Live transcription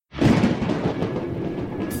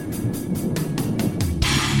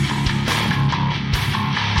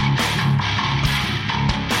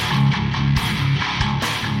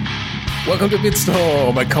Welcome to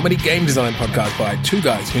Bitstorm, a comedy game design podcast by two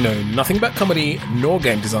guys who know nothing about comedy nor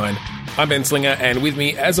game design. I'm Ben Slinger, and with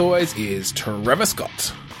me, as always, is Trevor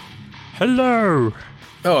Scott. Hello.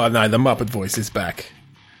 Oh, no, the Muppet voice is back.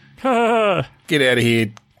 Get out of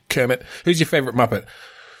here, Kermit. Who's your favourite Muppet?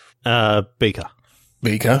 Beaker.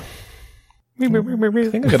 Beaker? I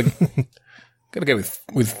think I gotta go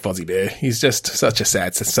with Fozzie Bear. He's just such a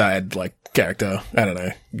sad, like, character. I don't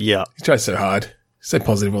know. Yeah. He tries so hard. So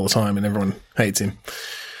positive all the time, and everyone hates him.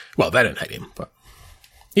 Well, they don't hate him, but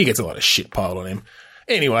he gets a lot of shit piled on him.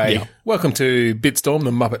 Anyway, Welcome to Bitstorm,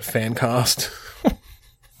 the Muppet Fancast.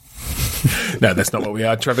 No, that's not what we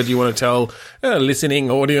are. Trevor, do you want to tell a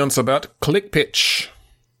listening audience about Click Pitch?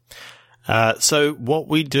 So what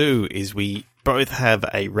we do is we both have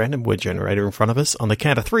a random word generator in front of us. On the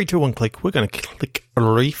count of 3, 2, 1, click, we're going to click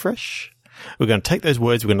refresh. We're going to take those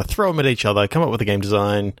words, we're going to throw them at each other, come up with a game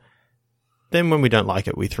design. Then when we don't like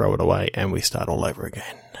it, we throw it away and we start all over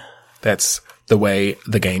again. That's the way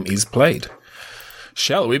the game is played.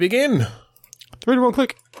 Shall we begin? 3, 2, 1,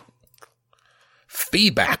 click.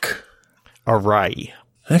 Feedback. Array.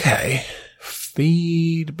 Okay.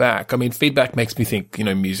 Feedback. I mean, feedback makes me think,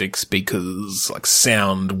 music, speakers, like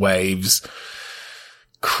sound waves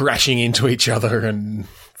crashing into each other and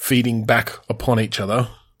feeding back upon each other.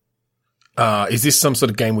 Is this some sort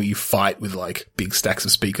of game where you fight with, like, big stacks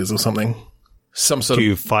of speakers or something? Do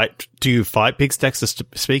you fight big stacks of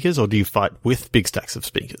speakers, or do you fight with big stacks of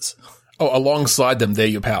speakers? Oh, alongside them, they're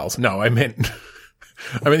your pals. No, I meant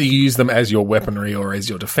you use them as your weaponry or as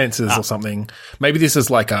your defenses or something. Maybe this is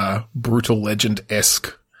like a Brutal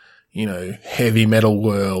Legend-esque, heavy metal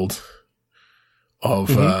world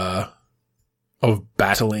of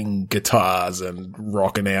battling guitars and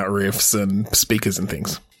rocking out riffs and speakers and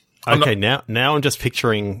things. Okay, now I'm just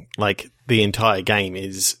picturing, like, the entire game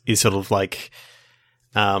is sort of like,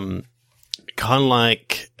 kind of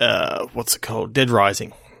like, what's it called? Dead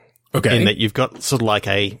Rising. Okay. In that you've got sort of like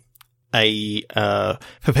a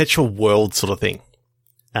perpetual world sort of thing.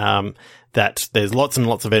 That there's lots and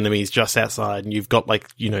lots of enemies just outside, and you've got, like,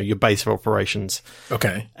 your base of operations.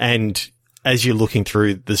 Okay. And as you're looking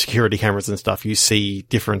through the security cameras and stuff, you see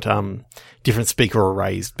different speaker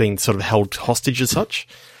arrays being sort of held hostage as such.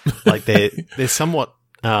 Like they're somewhat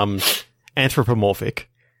anthropomorphic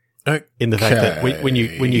in the fact that when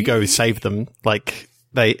you go save them, like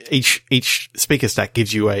each speaker stack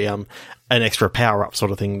gives you an extra power up sort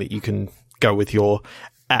of thing that you can go with your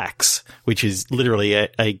axe, which is literally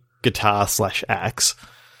a guitar / axe.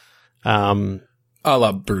 I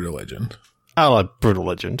love Brutal Legend. I like Brutal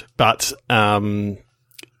Legend, but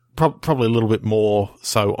probably a little bit more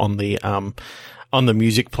so on the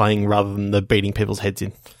music playing rather than the beating people's heads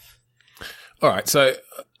in. All right, so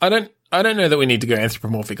I don't know that we need to go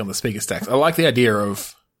anthropomorphic on the speaker stacks. I like the idea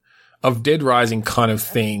of Dead Rising kind of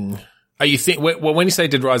thing. Are you when you say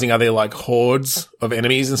Dead Rising, are there like hordes of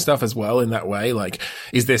enemies and stuff as well in that way? Like,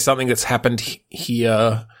 is there something that's happened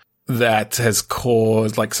here that has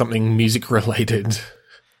caused like something music related?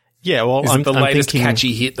 Yeah, well, I'm the latest thinking,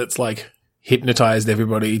 catchy hit that's like hypnotized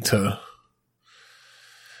everybody to.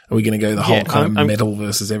 Are we going to go the whole kind of metal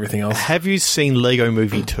versus everything else? Have you seen Lego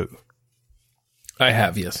Movie 2? I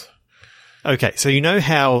have, yes. Okay, so you know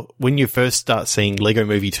how when you first start seeing Lego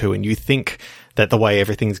Movie 2 and you think that the way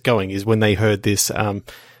everything's going is when they heard this,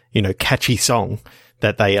 catchy song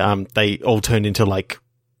that they all turned into like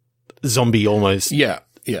zombie almost. Yeah.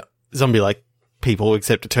 Zombie-like people,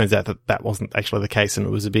 except it turns out that wasn't actually the case, and it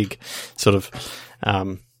was a big sort of,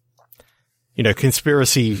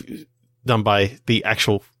 conspiracy done by the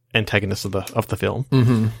actual antagonist of the film.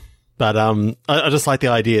 Mm-hmm. But I just like the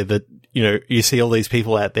idea that you see all these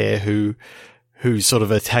people out there who sort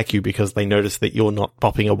of attack you because they notice that you're not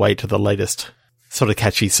bopping away to the latest sort of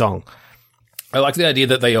catchy song. I like the idea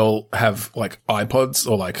that they all have like iPods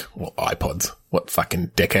or iPods. What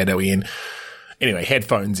fucking decade are we in? Anyway,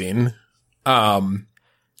 headphones in.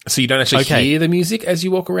 So you don't actually hear the music as you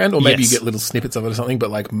walk around, or maybe you get little snippets of it or something, but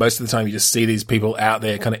like most of the time you just see these people out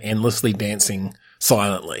there kind of endlessly dancing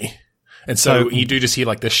silently. And so you do just hear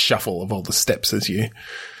like the shuffle of all the steps as you...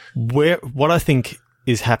 What I think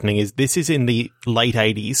is happening is this is in the late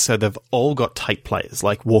 80s, so they've all got tape players,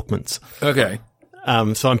 like Walkmans. Okay.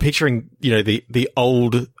 So I'm picturing, the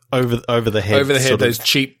old over the head. Over the head, those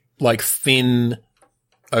cheap, like thin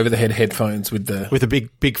over the head headphones with the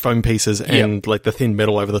big foam pieces and like the thin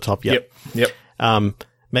metal over the top. Yep.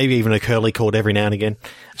 Maybe even a curly cord every now and again.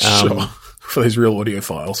 Sure. For those real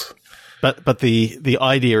audiophiles. But the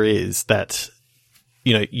idea is that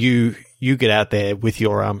you get out there with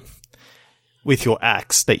your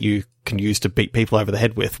axe that you can use to beat people over the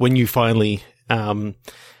head with. When you finally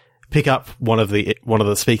pick up one of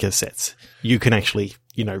the speaker sets, you can actually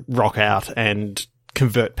rock out and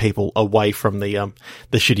convert people away from the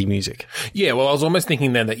shitty music. Yeah, well, I was almost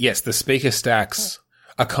thinking then that yes, the speaker stacks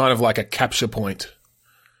are kind of like a capture point,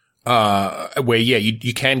 where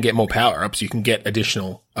you can get more power ups, you can get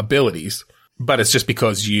additional abilities, but it's just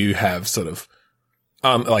because you have sort of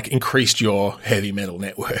increased your heavy metal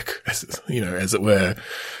network, as it were,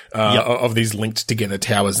 of these linked together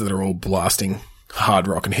towers that are all blasting hard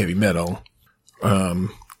rock and heavy metal.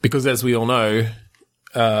 Because as we all know,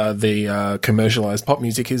 the commercialized pop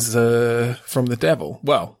music is from the devil.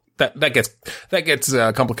 Well, that gets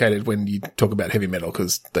complicated when you talk about heavy metal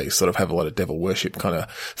because they sort of have a lot of devil worship kind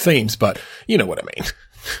of themes, but you know what I mean.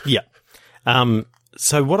 Yeah.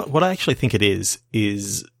 So what I actually think it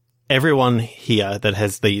is everyone here that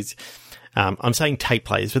has these, I'm saying tape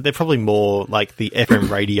players, but they're probably more like the FM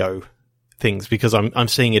radio things because I'm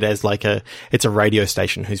seeing it as like it's a radio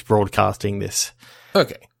station who's broadcasting this.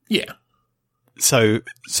 Okay. Yeah. So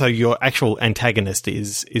your actual antagonist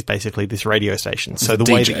is basically this radio station. So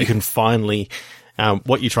the way that you can finally,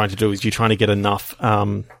 what you're trying to do is you're trying to get enough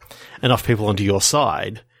people onto your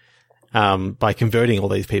side, by converting all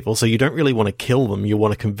these people. So you don't really want to kill them. You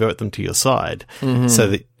want to convert them to your side. Mm-hmm. So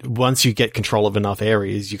that once you get control of enough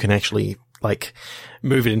areas, you can actually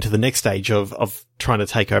move it into the next stage of trying to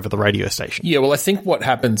take over the radio station. Yeah. Well, I think what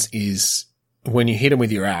happens is when you hit them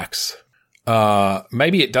with your axe,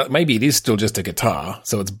 maybe it is still just a guitar,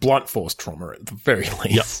 so it's blunt force trauma at the very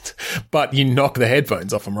least. Yep. But you knock the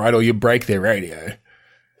headphones off them, right? Or you break their radio,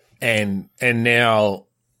 and now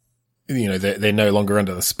they're no longer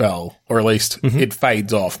under the spell, or at least it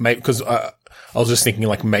fades off. Maybe because I was just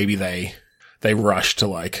thinking maybe they rush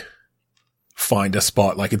to find a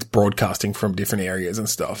spot, it's broadcasting from different areas and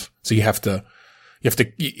stuff. So you have to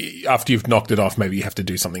after you've knocked it off, maybe you have to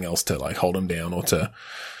do something else to hold them down or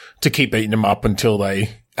to keep beating them up until they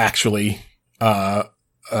actually are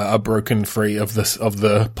broken free of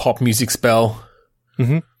the pop music spell.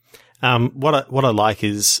 Mm-hmm. What I like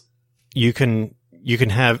is you can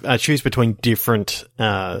have choose between different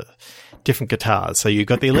guitars. So you've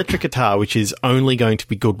got the electric guitar, which is only going to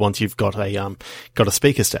be good once you've got a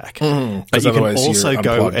speaker stack. But you can also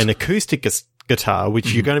go an acoustic guitar,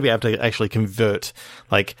 which you're going to be able to actually convert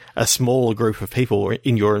a smaller group of people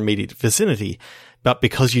in your immediate vicinity. But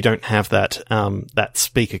because you don't have that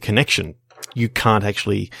speaker connection, you can't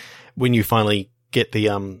actually, when you finally get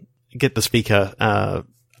the speaker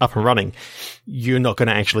up and running, you're not going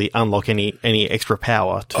to actually unlock any extra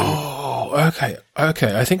power to. Oh,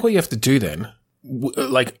 okay. I think what you have to do then,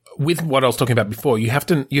 with what I was talking about before, you have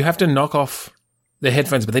to knock off the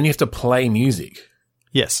headphones, but then you have to play music.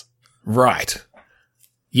 Yes. Right.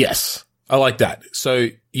 Yes. I like that. So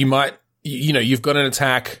you might, you've got an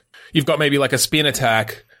attack. You've got maybe a spin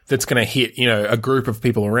attack that's going to hit, a group of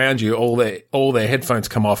people around you. All their headphones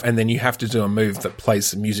come off, and then you have to do a move that plays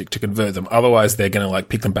some music to convert them. Otherwise, they're going to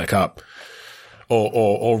pick them back up,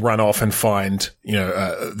 or run off and find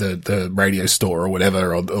the radio store or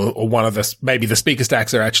whatever, or one of maybe the speaker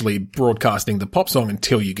stacks are actually broadcasting the pop song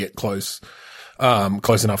until you get close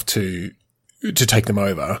enough to take them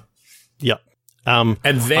over. Yep. And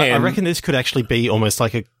then I reckon this could actually be almost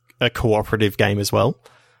like a cooperative game as well.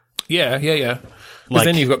 Yeah. Because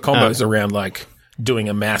then you've got combos around doing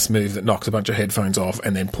a mass move that knocks a bunch of headphones off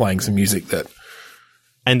and then playing some music that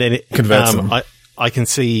and then it converts them. I can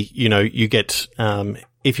see, you get,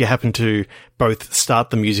 if you happen to both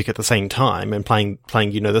start the music at the same time and playing,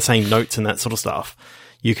 the same notes and that sort of stuff,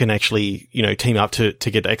 you can actually, team up to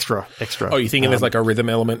get extra. Oh, you're thinking there's a rhythm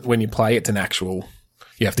element when you play? It's an actual,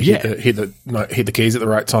 you have to hit the keys at the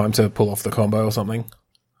right time to pull off the combo or something.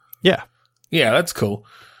 Yeah. Yeah, that's cool.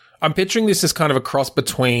 I'm picturing this as kind of a cross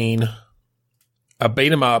between a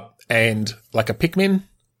beat 'em up and a Pikmin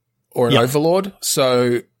or an Overlord.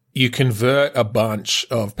 So you convert a bunch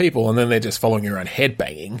of people and then they're just following you around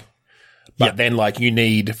headbanging. But then you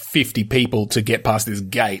need 50 people to get past this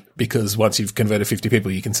gate, because once you've converted 50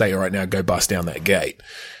 people, you can say, all right, now go bust down that gate.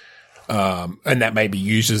 And that maybe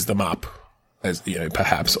uses them up as,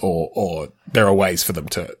 perhaps, or there are ways for them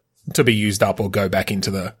to be used up or go back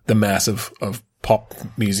into the mass of pop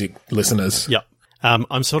music listeners. Yep.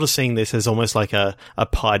 I'm sort of seeing this as almost like a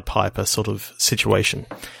Pied Piper sort of situation.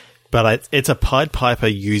 But it's a Pied Piper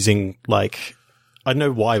using, I don't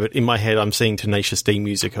know why, but in my head I'm seeing Tenacious D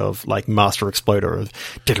music of, Master Exploder of...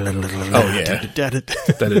 Oh, yeah.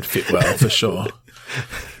 That'd fit well, for sure.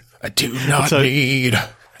 I do not need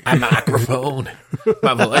a microphone.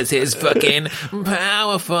 My voice is fucking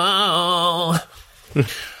powerful.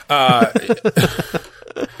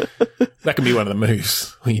 That can be one of the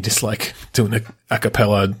moves where you just like doing a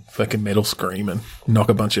cappella fucking metal scream and knock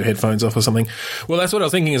a bunch of headphones off or something. Well, that's what I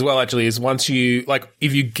was thinking as well, actually, is once you, like,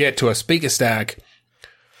 if you get to a speaker stack,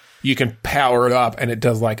 you can power it up and it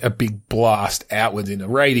does like a big blast outwards in a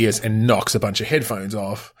radius and knocks a bunch of headphones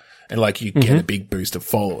off, and like you get a big boost of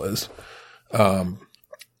followers. And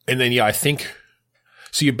then, yeah, I think,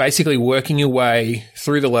 so you're basically working your way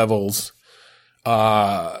through the levels,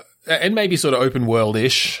 and maybe sort of open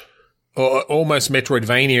world-ish, or almost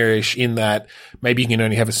Metroidvania-ish, in that maybe you can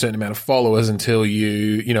only have a certain amount of followers until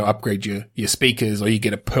you upgrade your speakers, or you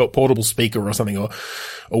get a portable speaker or something, or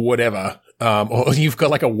whatever. Or you've got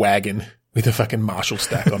like a wagon with a fucking Marshall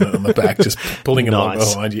stack on it on the back, just pulling it along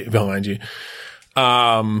behind you.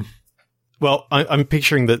 Well, I'm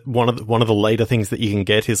picturing that one of the later things that you can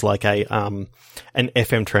get is like an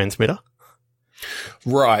FM transmitter.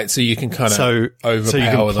 Right, so you can kind of overpower so you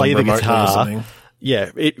can play them the remotely guitar. or something. Yeah,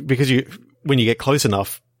 because when you get close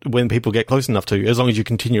enough, when people get close enough to you, as long as you're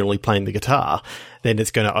continually playing the guitar, then it's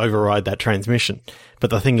going to override that transmission. But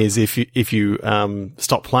the thing is, if you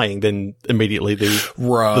stop playing, then immediately the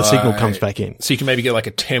signal comes back in. So you can maybe get like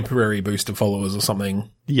a temporary boost of followers or something.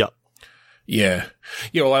 Yep. Yeah.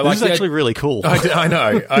 Yeah, well, I like this is actually really cool. I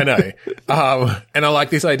know. And I like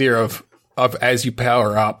this idea of as you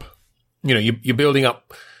power up, you're building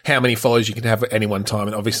up how many followers you can have at any one time.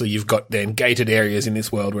 And obviously you've got then gated areas in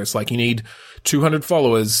this world where it's like you need 200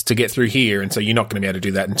 followers to get through here. And so you're not going to be able to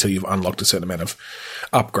do that until you've unlocked a certain amount of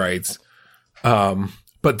upgrades.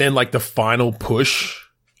 But then like the final push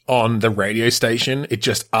on the radio station, it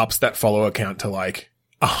just ups that follower count to like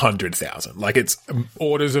 100,000. Like it's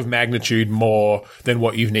orders of magnitude more than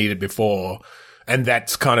what you've needed before. And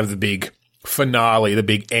that's kind of the big finale, the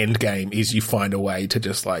big end game, is you find a way to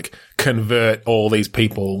just like convert all these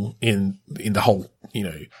people in the whole,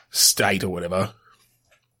 state or whatever.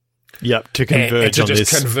 Yep, to converge and to on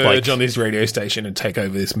just this. Converge on this radio station and take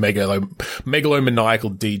over this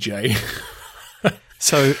megalomaniacal DJ.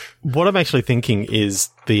 So what I'm actually thinking is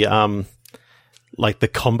the like the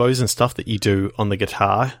combos and stuff that you do on the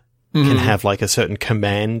guitar can have like a certain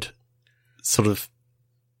command sort of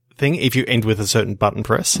thing if you end with a certain button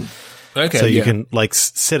press. Okay, so you can like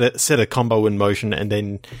set a combo in motion and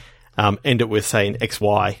then end it with, say, an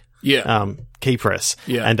XY key press.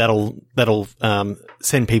 Yeah. And that'll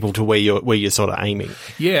send people to where you're sort of aiming.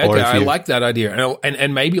 Yeah, okay, I like that idea.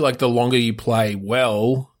 And maybe like the longer you play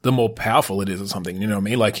well, the more powerful it is or something. You know what I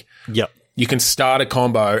mean? Like, you can start a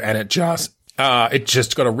combo and it just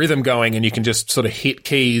got a rhythm going, and you can just sort of hit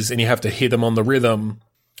keys and you have to hit them on the rhythm.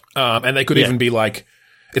 And they could even be like,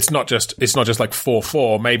 it's not just like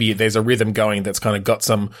 4/4. Maybe there's a rhythm going that's kind of got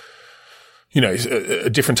some,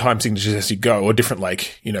 different time signatures as you go, or different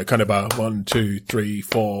like, kind of a 1 2 3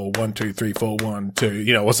 4 1 2 3 4 1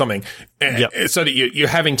 2, or something. So that you're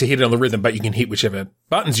having to hit it on the rhythm, but you can hit whichever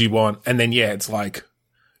buttons you want, and then it's like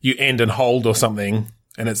you end and hold or something,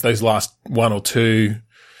 and it's those last one or two,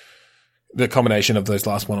 the combination of those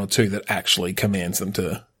last one or two that actually commands them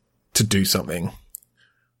to do something.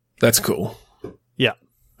 That's cool. Yeah.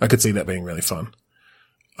 I could see that being really fun.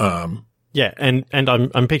 Yeah, and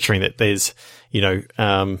I'm picturing that there's,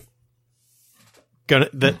 some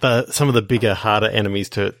of the bigger, harder enemies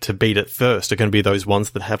to beat at first are going to be those ones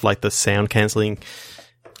that have like the sound cancelling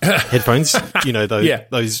headphones,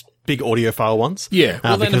 those big audiophile ones. Yeah,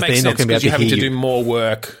 well then it makes sense because you're having to do more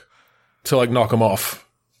work to like knock them off.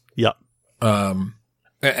 Yep. And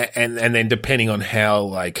then depending on how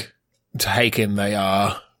like taken they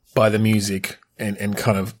are by the music and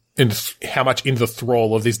kind of how much in the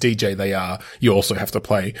thrall of this DJ they are, you also have to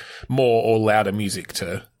play more or louder music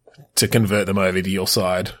to convert them over to your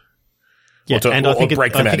side. Yeah, and I think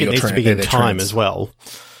it needs to be in time as well.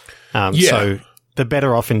 So the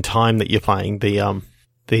better off in time that you're playing, the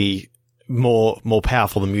more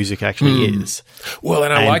powerful the music actually is. Well,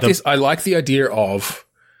 and I like the idea of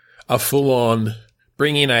a full-on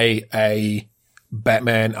bring in a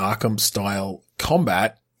Batman Arkham style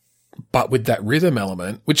combat, but with that rhythm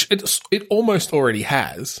element, which it almost already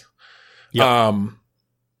has. Yep.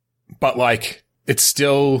 But like it's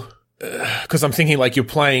still, cause I'm thinking like you're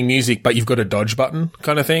playing music, but you've got a dodge button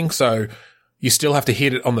kind of thing. So you still have to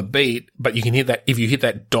hit it on the beat, but you can hit that, if you hit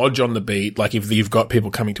that dodge on the beat, like if you've got people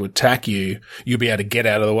coming to attack you, you'll be able to get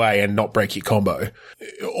out of the way and not break your combo.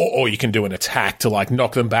 Or you can do an attack to like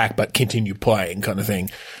knock them back, but continue playing kind of thing.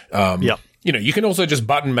 Yep. You can also just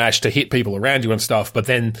button mash to hit people around you and stuff, but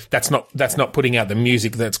then that's not putting out the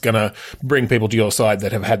music that's going to bring people to your side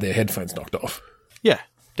that have had their headphones knocked off. Yeah,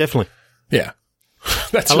 definitely. Yeah.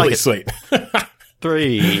 That's I like really it. sweet.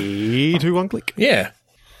 3, 2, 1, click. Yeah.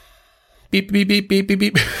 Beep, beep, beep, beep, beep,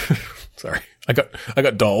 beep. Sorry. I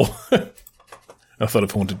got doll. I thought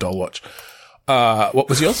of Haunted Doll Watch. What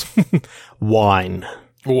was yours? Wine.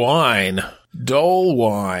 Wine. Doll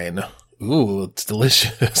wine. Ooh, it's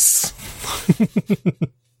delicious.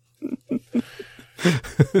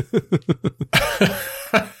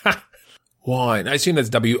 Wine. I assume that's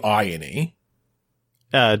W-I-N-E.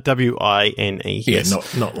 W-I-N-E. Yeah,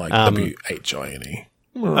 Yes. not like W-H-I-N-E.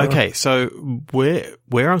 Okay, so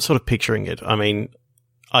where I'm sort of picturing it, I mean,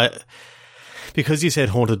 because you said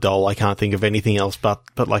Haunted Doll, I can't think of anything else but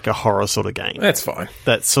like a horror sort of game. That's fine.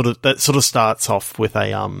 That sort of starts off with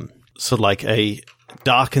a sort of like a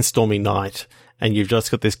dark and stormy night, and you've just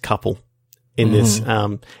got this couple in this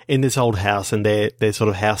old house, and they're sort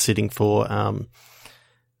of house sitting for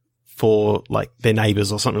like their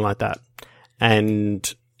neighbors or something like that,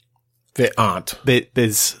 and Their aunt.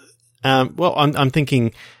 there's well, I'm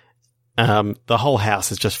thinking the whole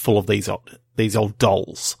house is just full of these old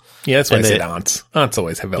dolls. Yeah, that's why I And said they're- aunts. Aunts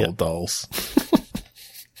always have old dolls.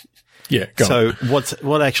 Yeah, go on. So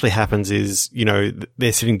what actually happens is, you know,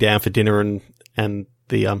 they're sitting down for dinner, and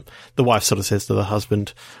the wife sort of says to the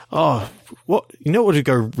husband, "Oh, what what would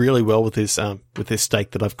go really well with this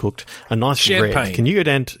steak that I've cooked? A nice Champagne. red. Can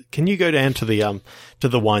you go down to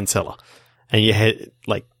the wine cellar?" And you head,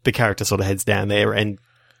 like, the character sort of heads down there, and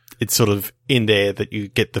it's sort of in there that you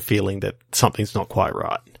get the feeling that something's not quite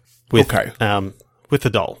right with with the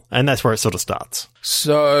doll, and that's where it sort of starts.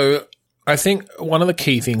 So I think one of the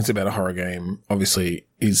key things about a horror game, obviously,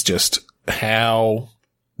 is just how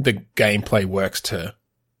the gameplay works to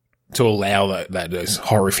allow those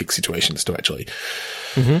horrific situations to actually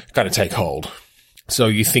kind of take hold. So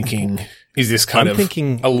you're thinking, is this kind I'm of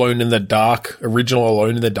thinking- Alone in the Dark, original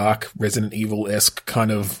Alone in the Dark, Resident Evil-esque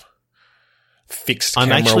kind of fixed I'm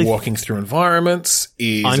camera actually- walking through environments?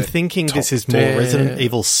 I'm thinking this is more Resident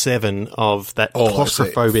Evil 7 of that Oh, I see.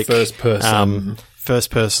 claustrophobic First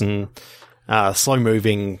person. slow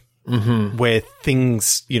moving, where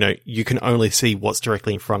things, you know, you can only see what's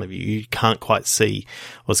directly in front of you. You can't quite see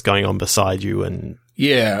what's going on beside you. And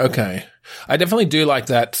Yeah, okay. I definitely do like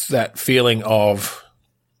that feeling of,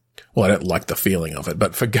 well, I don't like the feeling of it,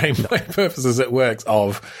 but for gameplay purposes it works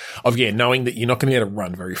of knowing that you're not going to be able to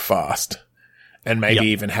run very fast, and maybe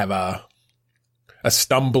even have a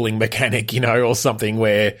stumbling mechanic, you know, or something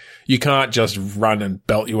where you can't just run and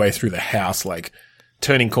belt your way through the house. Like,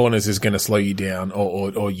 turning corners is going to slow you down,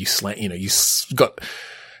 or you slant, you know, got,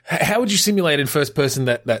 how would you simulate in first person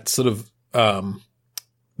that sort of,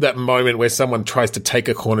 that moment where someone tries to take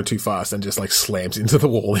a corner too fast and just like slams into the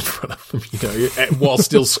wall in front of them, you know, while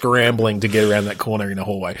still scrambling to get around that corner in a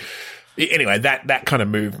hallway. Anyway, that kind of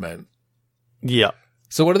movement. yeah,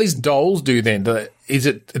 So what do these dolls do then? Do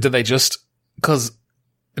they just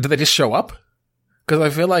show up? Because I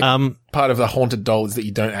feel like part of the haunted doll is that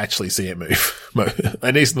you don't actually see it move.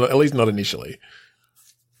 at least not initially.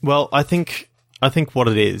 well, I think what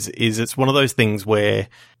it is it's one of those things where,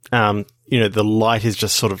 you know, the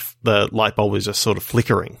light bulb is just sort of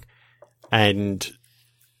flickering, and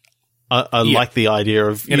I like the idea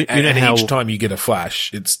of And how each time you get a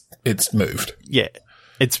flash, it's moved. yeah,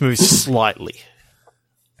 it's moved slightly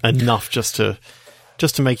enough just to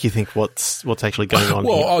make you think what's actually going on.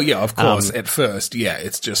 Well, here. oh yeah, of course. At first, yeah,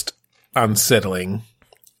 it's just unsettling,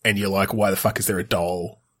 and you're like, why the fuck is there a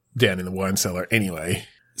doll down in the wine cellar anyway?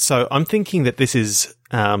 So I'm thinking that this is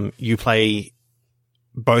you play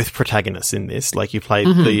both protagonists in this, like you play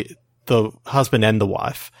the husband and the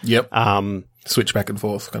wife. Yep. Switch back and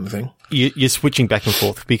forth kind of thing. You're switching back and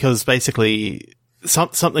forth because basically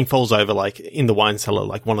something falls over, like in the wine cellar,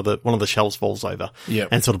 like one of the shelves falls over, Yep.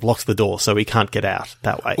 and sort of blocks the door, so he can't get out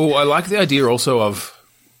that way. Oh, I like the idea also of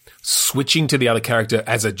switching to the other character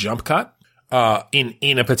as a jump cut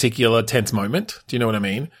in a particular tense moment. Do you know what I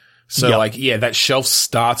mean? So Yep. that shelf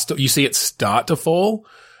you see it start to fall,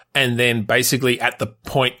 and then basically at the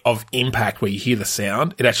point of impact where you hear the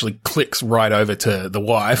sound, it actually clicks right over to the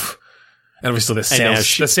wife. And obviously the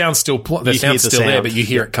sound's still there, but you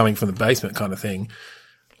hear it coming from the basement kind of thing.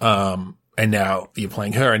 And now you're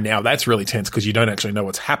playing her, and now that's really tense because you don't actually know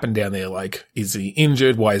what's happened down there. Like, is he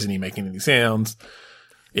injured? Why isn't he making any sounds?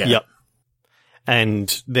 Yeah. Yep.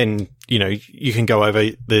 And then, you know, you can go over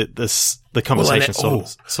the conversation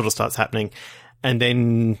sort of starts happening, and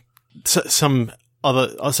then some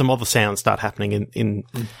other sounds start happening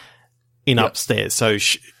in upstairs. So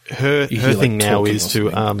her thing now is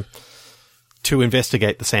to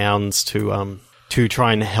investigate the sounds, to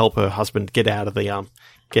try and help her husband get out of the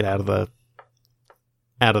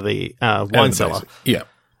wine cellar. Yeah.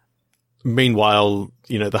 meanwhile,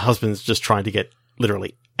 the husband's just trying to get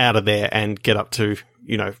literally out of there and get up to,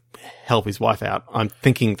 help his wife out. I'm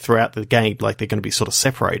thinking throughout the game, like they're going to be sort of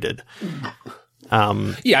separated.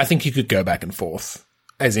 Yeah, I think you could go back and forth.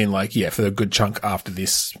 As in, like, yeah, for a good chunk after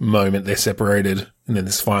this moment, they're separated, and then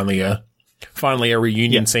there's finally a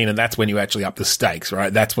reunion scene, and that's when you actually up the stakes,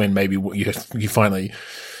 right? That's when maybe you finally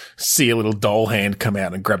see a little doll hand come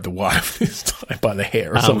out and grab the wife this time by the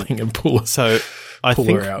hair or something and pull her. So I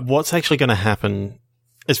think her out. What's actually going to happen,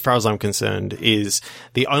 as far as I'm concerned, is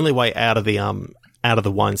the only way out of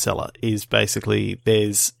the wine cellar is basically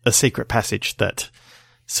there's a secret passage that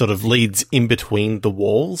sort of leads in between the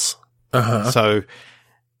walls. Uh-huh. So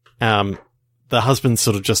the husband's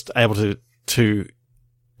sort of just able to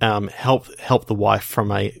help the wife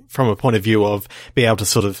from a point of view of be able to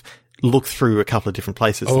sort of look through a couple of different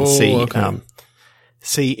places and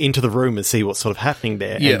see into the room and see what's sort of happening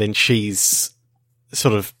there. Yep. And then she's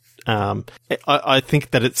sort of, I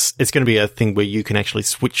think that it's going to be a thing where you can actually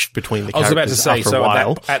switch between the characters. I was about to say, after so a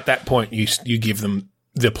while. at that point, you give them,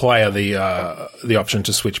 the player, the option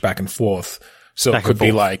to switch back and forth. So it could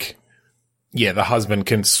be like, yeah, the husband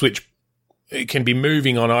can switch. It can be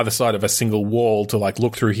moving on either side of a single wall to like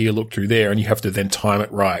look through here, look through there, and you have to then time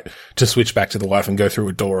it right to switch back to the wife and go through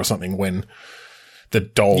a door or something when the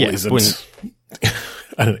doll isn't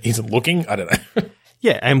looking. I don't know.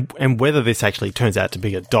 Yeah, and whether this actually turns out to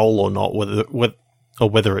be a doll or not,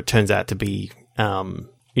 whether it turns out to be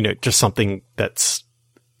just something that's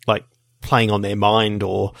like playing on their mind,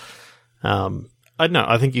 or I don't know.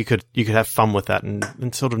 I think you could have fun with that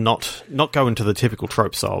and sort of not go into the typical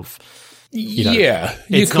tropes of.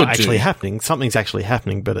 It's not actually happening. Something's actually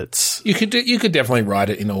happening, but it's you could definitely write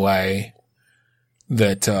it in a way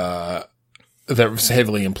that that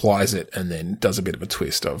heavily implies it, and then does a bit of a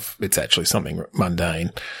twist of it's actually something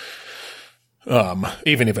mundane.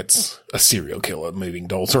 Even if it's a serial killer moving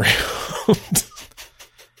dolls around.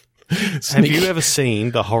 Have you ever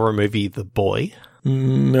seen the horror movie The Boy?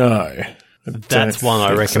 No, that's one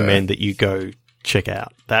I recommend that you go check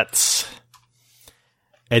out.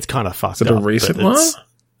 It's kind of fucked up. Is it a recent one?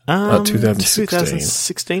 2016.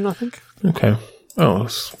 2016, I think. Okay. Oh,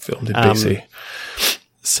 it's filmed in BC.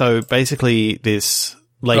 So basically, this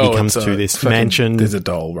lady comes to this mansion. There's a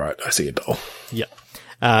doll, right? I see a doll. Yeah.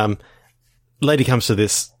 Lady comes to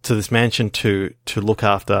this mansion to look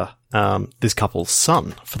after this couple's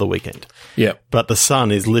son for the weekend. Yeah. But the son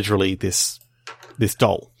is literally this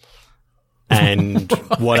doll. And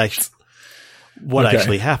what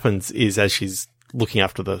actually happens is, as she's looking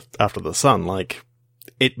after the son, like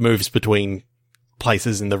it moves between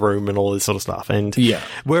places in the room and all this sort of stuff, and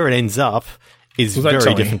where it ends up is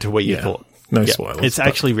very different to where you thought. No spoilers. It's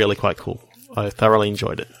actually really quite cool. I thoroughly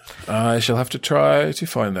enjoyed it. I shall have to try to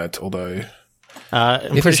find that, although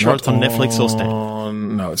I'm pretty sure it's on Netflix or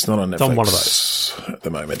Stan. No, it's not on Netflix. It's on one of those at the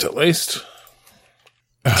moment, at least.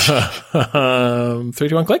 3,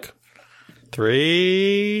 2, 1, click.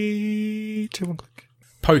 3, 2, 1, click.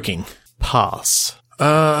 Poking. Pass.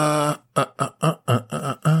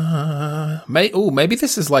 Maybe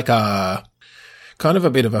this is like a kind of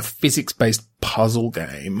a bit of a physics-based puzzle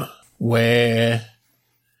game where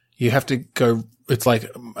you have to go. It's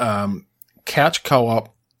like couch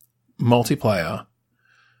co-op multiplayer,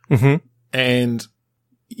 and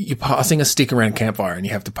you're passing a stick around a campfire, and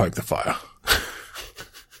you have to poke the fire.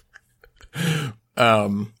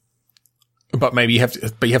 But maybe you have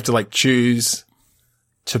to like choose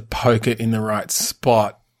to poke it in the right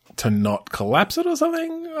spot to not collapse it or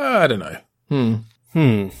something. I don't know.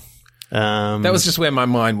 That was just where my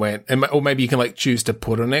mind went. Or maybe you can like choose to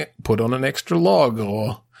put on an extra log,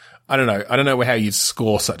 or I don't know. I don't know how you'd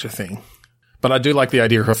score such a thing. But I do like the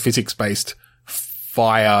idea of a physics-based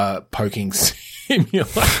fire poking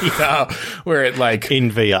simulator where it like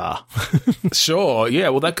in VR. Sure. Yeah.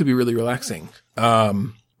 Well, that could be really relaxing.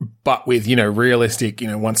 But with, realistic,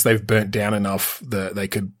 once they've burnt down enough that they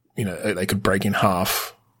could break in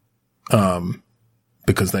half,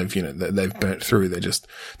 because they've burnt through. They're just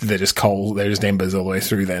coal. They're just embers all the way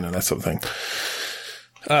through then and that sort of thing.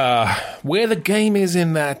 Where the game is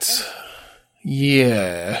in that,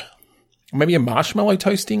 maybe a marshmallow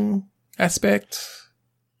toasting aspect.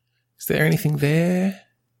 Is there anything there?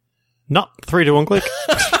 Not 3, 2, 1, click.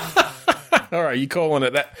 All right. You calling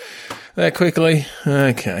it that quickly?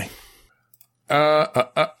 Okay.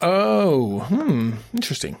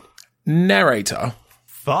 Interesting. Narrator.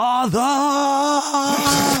 Father!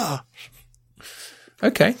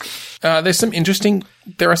 Okay. There are some interesting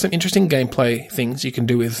gameplay things you can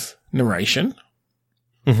do with narration.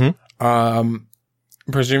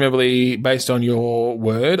 presumably based on your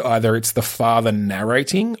word, either it's the father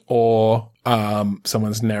narrating or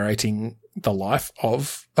someone's narrating the life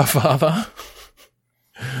of a father.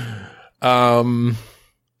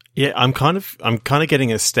 Yeah, I'm kind of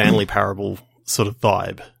getting a Stanley Parable sort of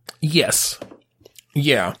vibe. Yes.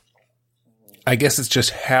 Yeah. I guess it's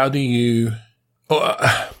just how do you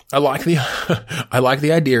I like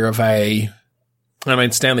the idea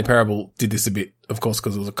of Stanley Parable did this a bit, of course,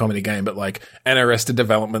 because it was a comedy game, but like an Arrested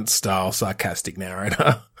Development style sarcastic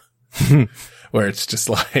narrator where it's just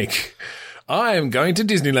like, I am going to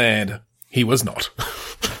Disneyland. He was not.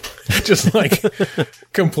 Just like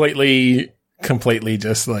completely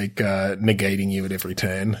just like negating you at every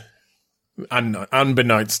turn.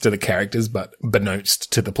 Unbeknownst to the characters, but beknownst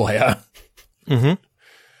to the player. Mm-hmm.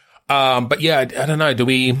 But yeah, I don't know. Do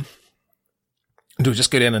we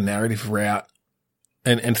just go down a narrative route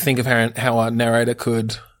and think of how a narrator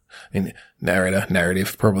could,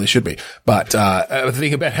 narrative probably should be, but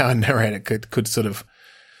think about how a narrator could sort of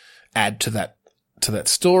add to that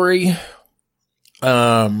story.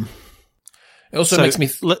 It also makes me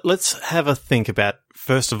let's have a think about,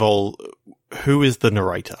 first of all, who is the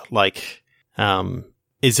narrator? Like,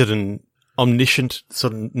 is it an omniscient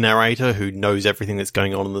sort of narrator who knows everything that's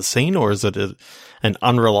going on in the scene, or is it an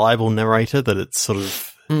unreliable narrator that it's sort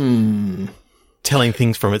of telling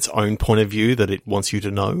things from its own point of view that it wants you to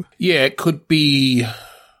know? Yeah, it could be.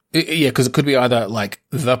 Yeah, because it could be either like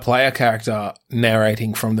the player character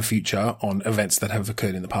narrating from the future on events that have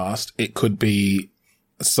occurred in the past. It could be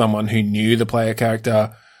someone who knew the player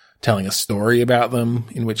character telling a story about them,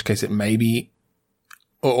 in which case it may be,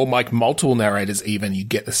 or like multiple narrators even, you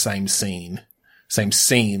get the same scenes,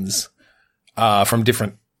 from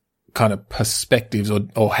different kind of perspectives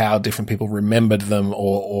or how different people remembered them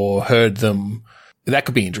or heard them. That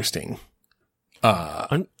could be interesting.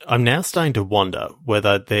 I'm now starting to wonder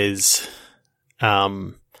whether there's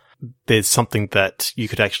something that you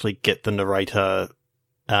could actually get the narrator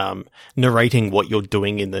narrating what you're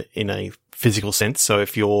doing in a physical sense. So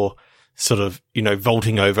if you're sort of,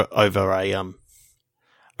 vaulting over a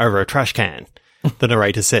trash can, the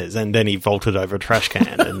narrator says, and then he vaulted over a trash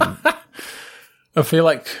can. And I feel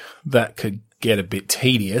like that could get a bit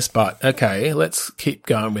tedious, but okay, let's keep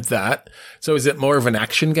going with that. So is it more of an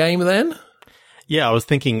action game then? Yeah, I was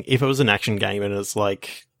thinking if it was an action game and it's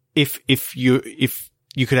like, if you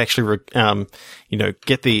could actually,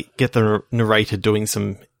 get the narrator doing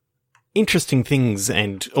some interesting things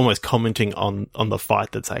and almost commenting on the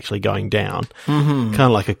fight that's actually going down, kind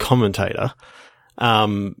of like a commentator,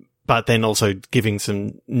 but then also giving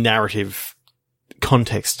some narrative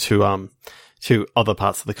context to other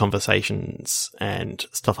parts of the conversations and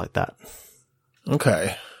stuff like that.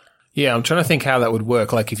 Okay. Yeah, I'm trying to think how that would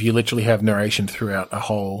work. Like if you literally have narration throughout a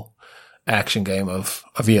whole action game of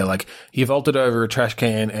like he vaulted over a trash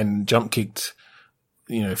can and jump kicked,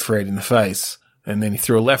 Fred in the face, and then he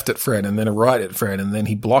threw a left at Fred and then a right at Fred, and then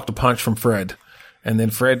he blocked a punch from Fred, and then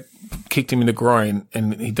Fred kicked him in the groin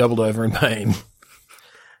and he doubled over in pain.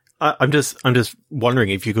 I'm just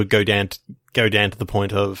wondering if you could go down to the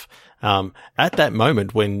point of at that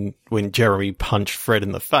moment when Jeremy punched Fred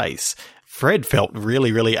in the face, Fred felt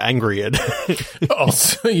really, really angry at. Oh,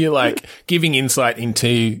 so you're like giving insight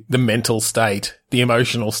into the mental state, the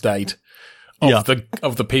emotional state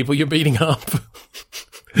of the people you're beating up.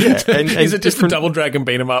 Yeah, and is it just a Double Dragon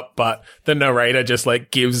beat 'em up, but the narrator just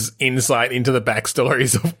like gives insight into the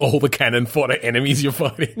backstories of all the cannon fodder enemies you're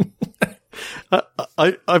fighting?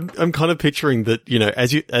 I'm kind of picturing that,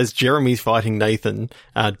 as Jeremy's fighting Nathan,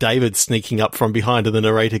 David's sneaking up from behind, and the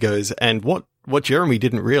narrator goes, and what Jeremy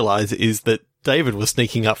didn't realize is that David was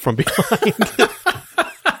sneaking up from behind.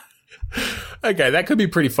 Okay, that could be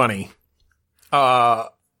pretty funny. Yeah,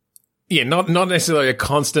 not necessarily a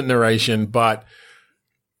constant narration, but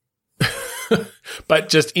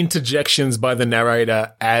just interjections by the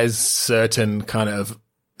narrator as certain kind of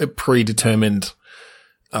predetermined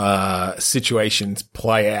situations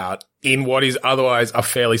play out in what is otherwise a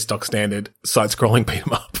fairly stock standard side-scrolling beat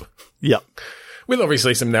 'em up. Yeah. With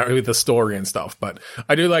obviously with the story and stuff, but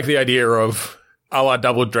I do like the idea of a la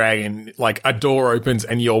Double Dragon, like a door opens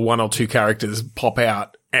and your one or two characters pop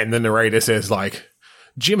out and the narrator says like,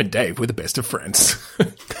 Jim and Dave were the best of friends.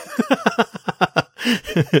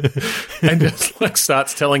 And just like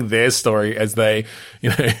starts telling their story as they,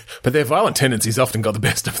 but their violent tendencies often got the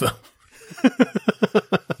best of them.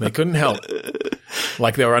 They couldn't help.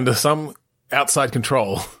 Like they were under some outside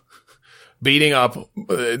control, beating up,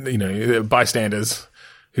 bystanders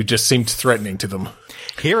who just seemed threatening to them.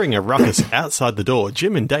 Hearing a ruckus outside the door,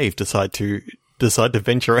 Jim and Dave decide to decide to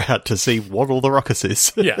venture out to see what all the ruckus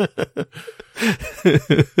is. Yeah.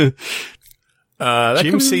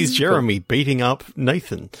 Jim sees Jeremy beating up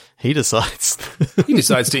Nathan. He decides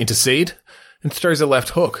to intercede and throws a left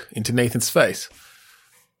hook into Nathan's face.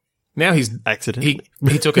 Now he's accidentally.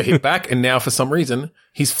 He took a hit back, and now for some reason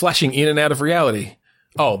he's flashing in and out of reality.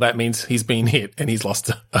 Oh, that means he's been hit and he's lost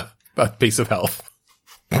a piece of health.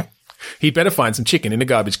 He'd better find some chicken in a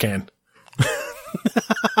garbage can.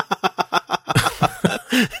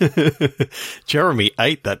 Jeremy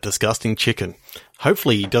ate that disgusting chicken.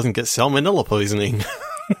 Hopefully he doesn't get salmonella poisoning.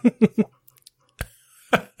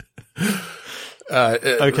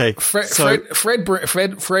 Okay. Fred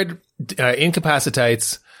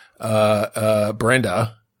incapacitates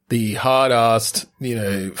Brenda, the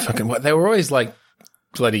hard-assed, fucking what they were always like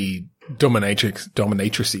bloody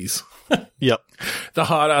dominatrices. Yep. The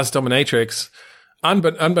hard-assed dominatrix.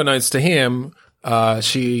 Unbeknownst to him,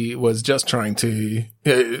 she was just trying to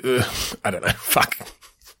I don't know. Fuck.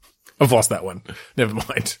 I've lost that one. Never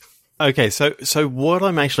mind. Okay, so what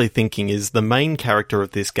I'm actually thinking is the main character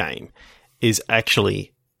of this game is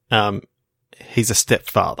actually he's a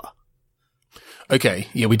stepfather. Okay,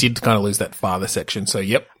 yeah, we did kind of lose that father section, so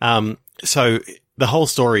yep. So the whole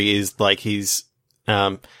story is like he's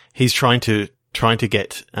trying to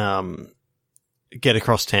get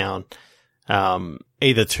across town,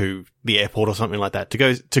 either to the airport or something like that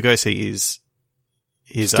to go see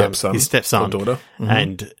his stepson or daughter,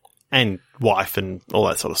 and wife and all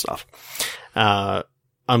that sort of stuff.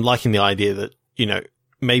 I'm liking the idea that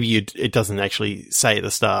maybe it doesn't actually say at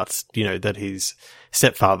the start that he's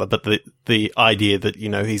stepfather, but the idea that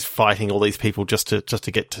he's fighting all these people just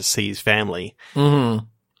to get to see his family,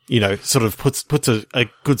 sort of puts a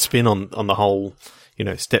good spin on the whole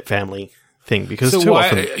step family thing, because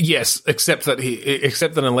often, yes, except that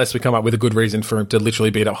unless we come up with a good reason for him to literally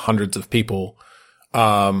beat up hundreds of people,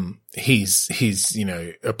 he's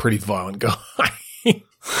a pretty violent guy.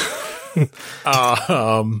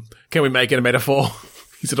 Can we make it a metaphor?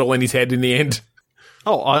 Is it all in his head in the end?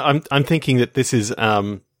 Oh, I'm thinking that this is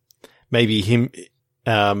maybe him.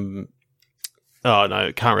 Oh no,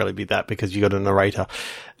 it can't really be that because you got a narrator.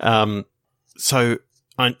 So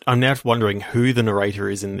I'm now wondering who the narrator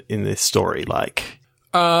is in this story. Like,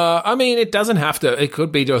 I mean, it doesn't have to. It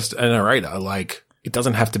could be just a narrator. Like, it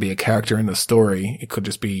doesn't have to be a character in the story. It could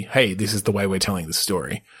just be, hey, this is the way we're telling the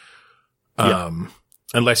story.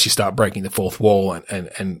 Unless you start breaking the fourth wall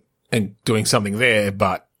and doing something there,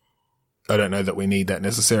 but I don't know that we need that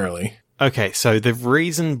necessarily. Okay, so the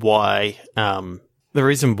reason why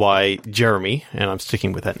Jeremy, and I'm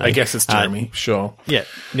sticking with that name. I guess it's Jeremy, sure. Yeah,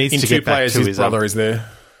 needs in to two get back players, to his his brother is there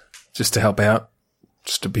just to help out,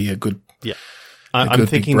 just to be a good. Yeah, I'm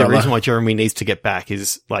thinking the reason why Jeremy needs to get back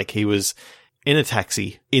is like he was in a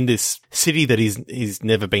taxi in this city that he's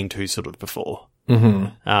never been to sort of before.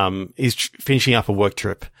 Mm-hmm. He's finishing up a work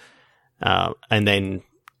trip, and then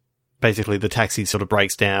basically the taxi sort of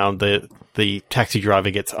breaks down. The taxi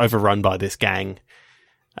driver gets overrun by this gang,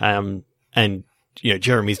 and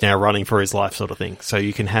Jeremy's now running for his life, sort of thing. So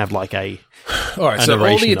you can have like all right. So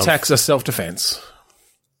all the attacks are self-defense,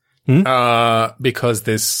 because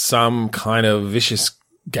there's some kind of vicious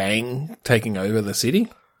gang taking over the city.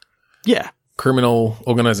 Yeah, criminal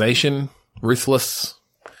organization, ruthless.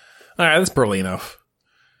 All right, that's probably enough.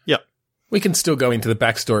 Yep. We can still go into the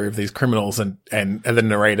backstory of these criminals, and the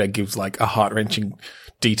narrator gives like a heart-wrenching,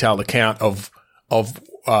 detailed account of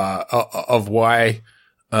why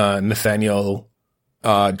Nathaniel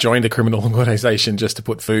joined a criminal organization just to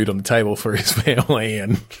put food on the table for his family,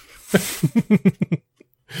 and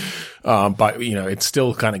but it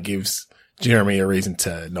still kind of gives Jeremy a reason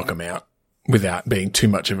to knock him out without being too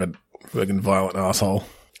much of a fucking violent asshole.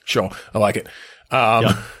 Sure, I like it.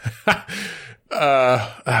 Fuck,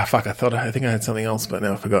 I think I had something else, but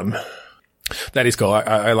now I've forgotten. That is cool.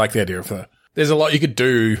 I like the idea of there's a lot you could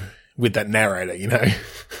do with that narrator,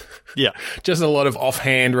 Yeah. Just a lot of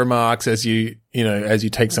offhand remarks as you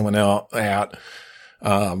take someone out,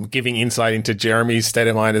 giving insight into Jeremy's state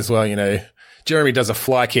of mind as well. Jeremy does a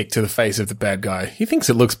fly kick to the face of the bad guy. He thinks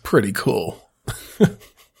it looks pretty cool.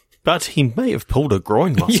 But he may have pulled a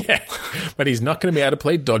groin muscle. Yeah, but he's not going to be able to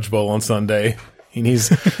play dodgeball on Sunday in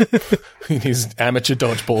his amateur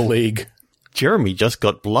dodgeball league. Jeremy just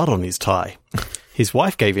got blood on his tie. His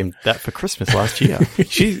wife gave him that for Christmas last year.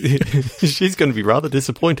 She's going to be rather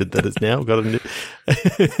disappointed that it's now got an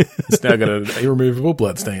irremovable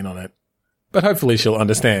blood stain on it. But hopefully she'll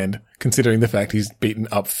understand, considering the fact he's beaten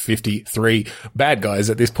up 53 bad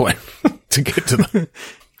guys at this point to get to them.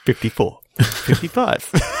 54.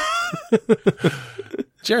 55.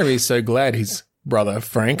 Jeremy's so glad his brother,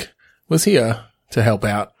 Frank, was here to help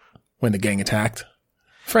out when the gang attacked.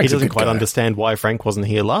 He Frank's a doesn't good quite guy. understand why Frank wasn't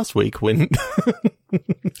here last week when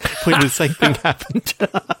when the same thing happened.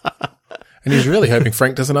 And he's really hoping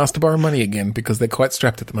Frank doesn't ask to borrow money again because they're quite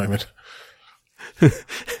strapped at the moment.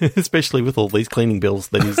 Especially with all these cleaning bills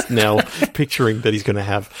that he's now picturing that he's going to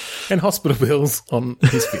have. And hospital bills on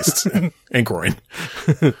his fists and groin.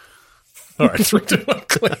 All right, 3, 2, 1,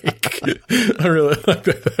 click. I really like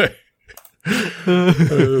that though.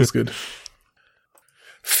 That was good.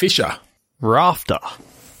 Fisher. Rafter.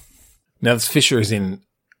 Now, this Fisher is in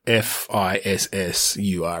Fissure.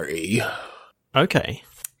 Okay.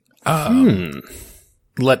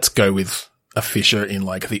 Let's go with a fissure in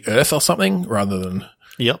like the earth or something rather than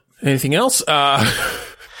Yep. anything else.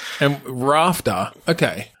 And rafter.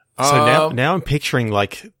 Okay. So now I'm picturing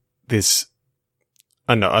like this.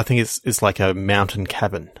 I know. I think it's like a mountain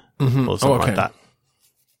cabin or something like that.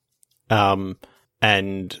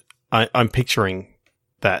 And I'm picturing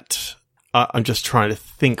that. I'm just trying to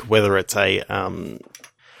think whether it's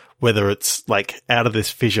whether it's like out of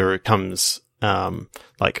this fissure it comes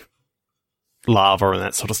like lava and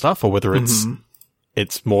that sort of stuff, or whether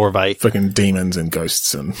it's more of a fucking demons and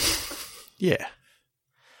ghosts and yeah.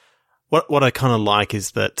 What I kind of like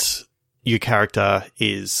is that your character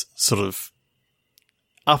is sort of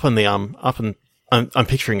I'm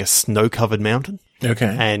picturing a snow-covered mountain.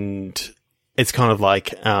 okay. And it's kind of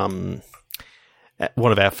like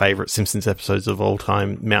one of our favorite Simpsons episodes of all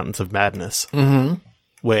time, Mountains of Madness,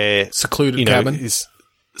 where Secluded cabin. His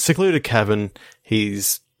secluded cabin.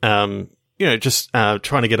 He's just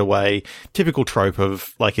trying to get away. Typical trope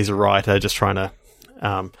of like he's a writer just trying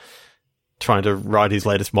to write his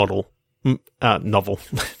latest novel, not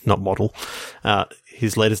model,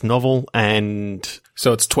 his latest novel, and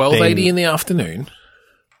So it's 12:80 in the afternoon,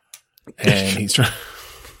 and he's trying.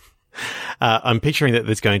 I'm picturing that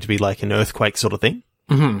there's going to be like an earthquake sort of thing.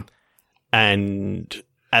 Mm-hmm. And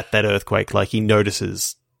at that earthquake, like he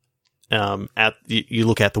notices, you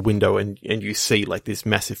look out the window and you see like this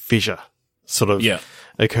massive fissure sort of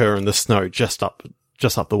occur in the snow just up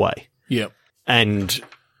the way. Yeah. And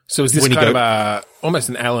so is this kind of almost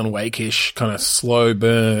an Alan Wake-ish kind of slow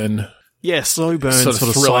burn? Yeah, slow burn, sort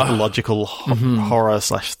of thriller. psychological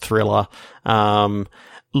horror/thriller. A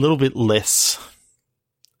little bit less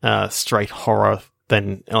straight horror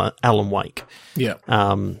than Alan Wake. Yeah.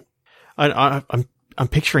 I'm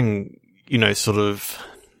picturing, sort of,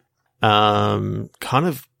 kind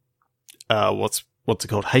of, what's it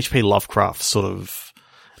called? H.P. Lovecraft sort of.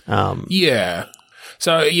 Yeah.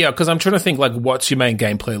 So because I'm trying to think like what's your main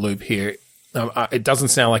gameplay loop here? It doesn't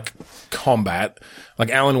sound like combat.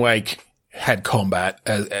 Like Alan Wake had combat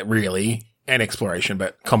as really and exploration,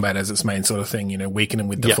 but combat as its main sort of thing. Weaken him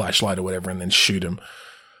with the flashlight or whatever, and then shoot him.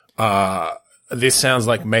 This sounds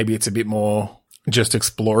like maybe it's a bit more just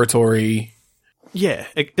exploratory. Yeah,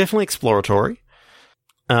 definitely exploratory.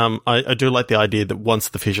 I do like the idea that once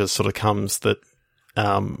the fissure sort of comes, that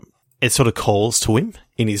it sort of calls to him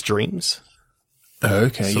in his dreams.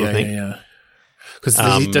 Okay, yeah. Because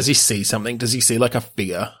does he see something? Does he see like a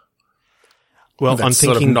figure? Well, that's I'm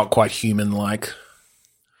thinking sort of not quite human-like.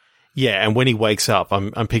 Yeah, and when he wakes up,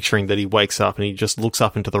 I'm picturing that he wakes up and he just looks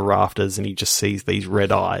up into the rafters and he just sees these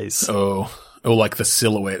red eyes. Oh, or like the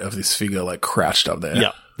silhouette of this figure like crouched up there.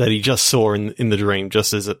 Yeah, that he just saw in the dream,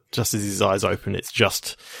 just as his eyes open. It's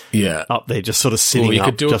just up there, just sort of sitting up. You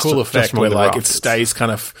could do a cool effect where like it stays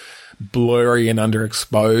kind of blurry and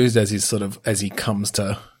underexposed as he comes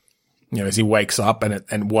to, as he wakes up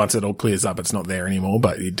and once it all clears up, it's not there anymore,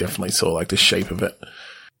 but you definitely saw like the shape of it.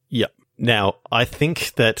 Yep. Now, I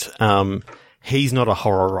think that he's not a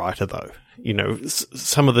horror writer, though.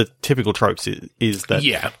 Some of the typical tropes is that,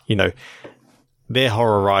 they're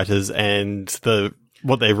horror writers and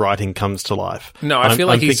what they're writing comes to life. No, I feel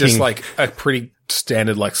like he's just like a pretty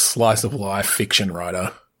standard like slice of life fiction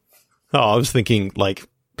writer. Oh, I was thinking like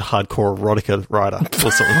hardcore erotica writer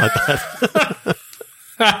or something like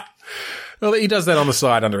that. Well, he does that on the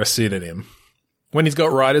side under a pseudonym. When he's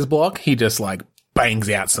got writer's block, he just like bangs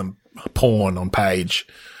out some porn on page.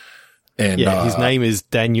 And his name is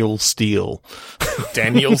Daniel Steele.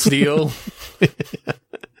 Daniel Steele?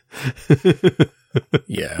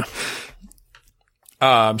 Yeah.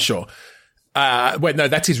 I'm sure. Wait, no,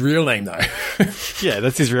 that's his real name, though. Yeah,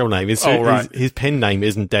 that's his real name. Right. His pen name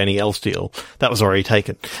isn't Danny L. Steele. That was already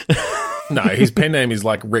taken. No, his pen name is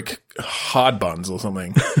like Rick Hardbuns or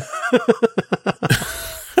something.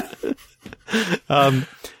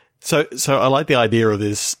 So I like the idea of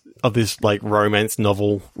this like romance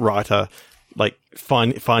novel writer, like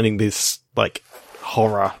finding this like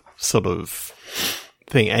horror sort of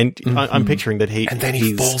thing, and I'm picturing that and then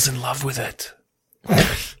he falls in love with it.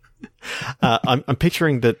 I'm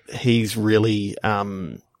picturing that he's really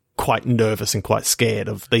quite nervous and quite scared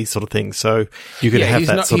of these sort of things. So you could have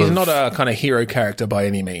that he's not a kind of hero character by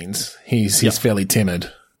any means. He's fairly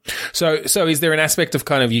timid. So is there an aspect of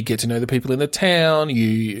kind of you get to know the people in the town?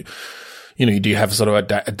 You do have sort of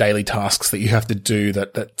a daily tasks that you have to do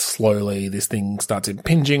that slowly this thing starts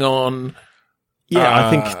impinging on. Yeah, I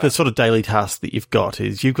think the sort of daily task that you've got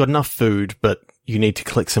is you've got enough food, but you need to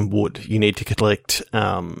collect some wood. You need to collect,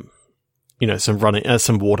 some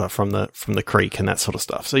water from the creek and that sort of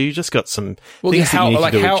stuff. So you just got some. Well, things that you need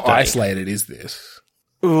to do how each day. isolated is this?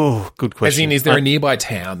 Oh, good question. As in, is there a nearby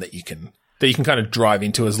town that you can kind of drive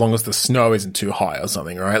into as long as the snow isn't too high or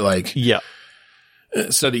something, right? Like, yeah.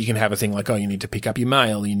 So that you can have a thing like, you need to pick up your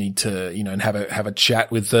mail, you need to, and have a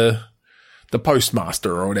chat with the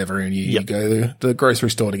postmaster or whatever, and you go to the grocery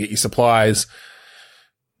store to get your supplies.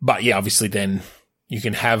 But yeah, obviously then you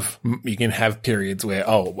can have periods where,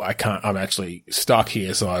 I'm actually stuck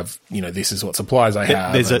here. So this is what supplies I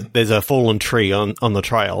have. There's a fallen tree on the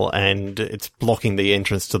trail and it's blocking the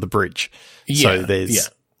entrance to the bridge. Yeah.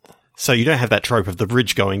 So you don't have that trope of the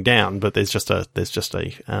bridge going down, but there's a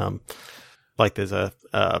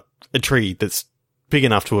tree that's big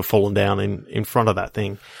enough to have fallen down in front of that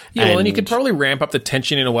thing. Yeah, and you could probably ramp up the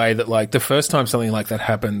tension in a way that, like, the first time something like that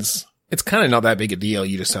happens, it's kind of not that big a deal.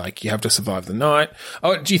 You just, like, you have to survive the night.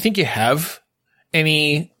 Oh, do you think you have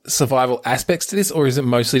any survival aspects to this, or is it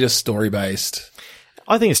mostly just story-based?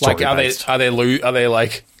 I think it's story-based. Are there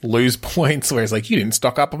like, lose points where it's like, you didn't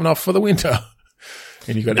stock up enough for the winter?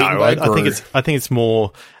 And you got eaten by a brew? I think it's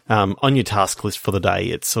more on your task list for the day.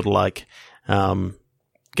 It's sort of like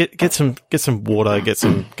get some water, get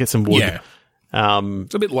some wood. Yeah.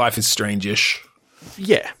 It's a bit Life is Strange-ish.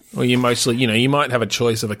 Yeah. Well, you mostly, you might have a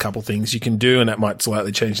choice of a couple things you can do, and that might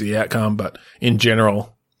slightly change the outcome. But in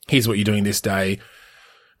general, here's what you're doing this day.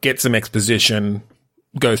 Get some exposition.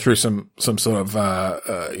 Go through some sort of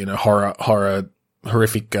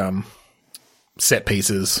horrific set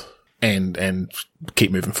pieces. And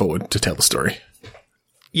keep moving forward to tell the story.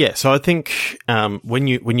 Yeah, so I think when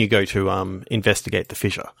you go to investigate the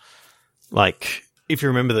fissure, like if you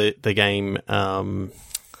remember the game,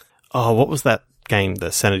 what was that game?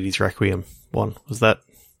 The Sanity's Requiem one, was that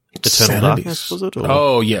Eternal Darkness? Was it? Or?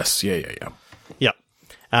 Oh yes, yeah.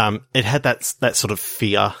 It had that sort of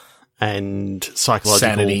fear and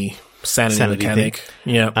psychological sanity mechanic.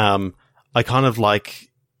 Thing. Yeah. I kind of like.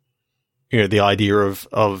 The idea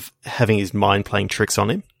of having his mind playing tricks on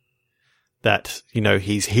him, that,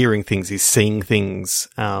 he's hearing things, he's seeing things,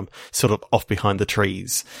 sort of off behind the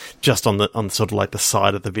trees, just on sort of like the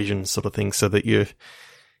side of the vision sort of thing, so that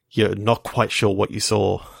you're not quite sure what you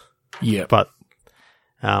saw. Yeah. But,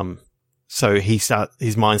 so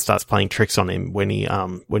his mind starts playing tricks on him when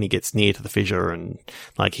he gets near to the fissure, and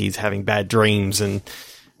like he's having bad dreams, and,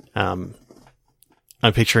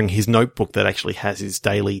 I'm picturing his notebook that actually has his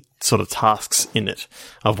daily sort of tasks in it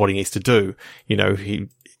of what he needs to do.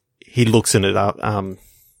 He looks in it up,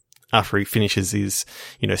 after he finishes his,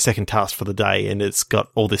 second task for the day, and it's got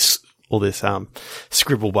all this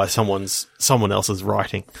scribble by someone else's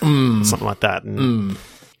writing, or something like that. And,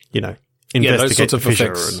 investigate the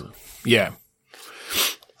fissure.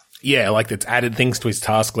 Yeah, like it's added things to his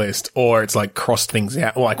task list, or it's like crossed things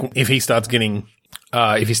out. Like if he starts getting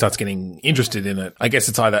interested in it, I guess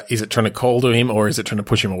it's either, is it trying to call to him or is it trying to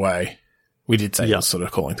push him away? We did say it was sort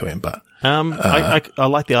of calling to him, but I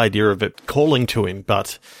like the idea of it calling to him,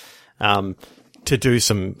 but to do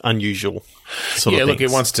some unusual sort of things. Yeah, look,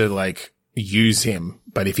 it wants to like use him,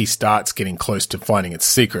 but if he starts getting close to finding its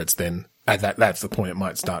secrets, then that's the point it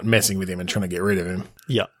might start messing with him and trying to get rid of him.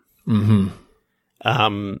 Yeah. Mm-hmm.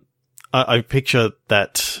 I picture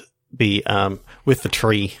that with the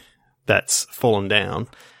tree that's fallen down,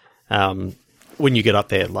 when you get up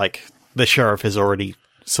there, like the sheriff has already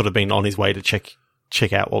sort of been on his way to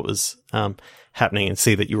check out what was happening and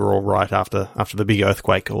see that you were all right after the big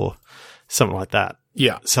earthquake or something like that.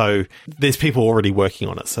 Yeah. So there's people already working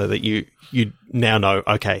on it, so that you now know,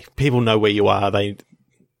 okay, people know where you are.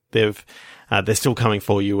 They're still coming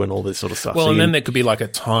for you and all this sort of stuff. Well, so then there could be like a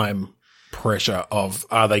time pressure of,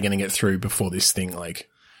 are they going to get through before this thing like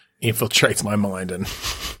infiltrates my mind and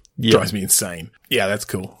drives me insane. Yeah, that's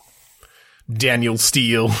cool. Daniel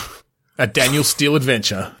Steele. A Daniel Steele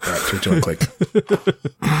adventure. All right, 3, 2, 1, click.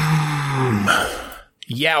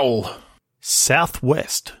 Yowl.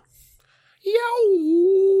 Southwest.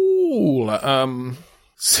 Yowl.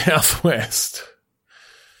 Southwest.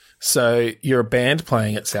 So you're a band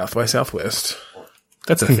playing at South by Southwest.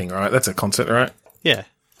 That's a thing, right? That's a concert, right? Yeah.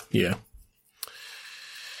 Yeah.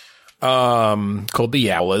 Called the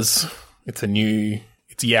Yowlers. It's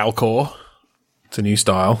Yowcore. It's a new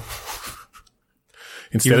style.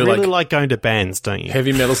 Instead You really of like going to bands, don't you?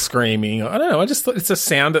 heavy metal screaming, I don't know. I just thought it's a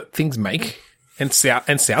sound that things make. And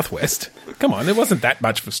Southwest. Come on, it wasn't that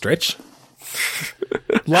much of a stretch.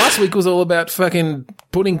 Last week was all about fucking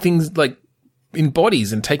putting things like in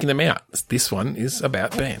bodies and taking them out. This one is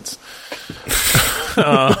about bands.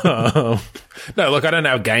 No, look, I don't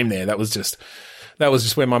have a game there. That was just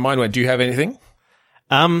where my mind went. Do you have anything?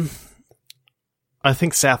 I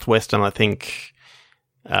think Southwest, and I think,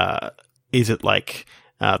 is it like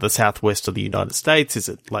the Southwest of the United States? Is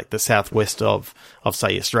it like the Southwest of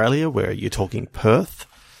say, Australia, where you're talking Perth?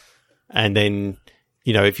 And then,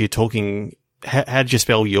 if you're talking, how do you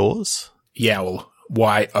spell yours? Yowl.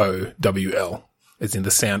 Yowl. As in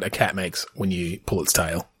the sound a cat makes when you pull its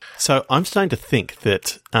tail. So I'm starting to think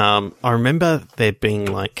that I remember there being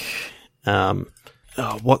like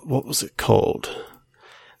what was it called?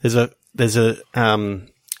 There's a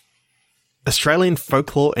Australian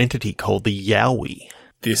folklore entity called the Yowie.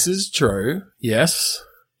 This is true. Yes.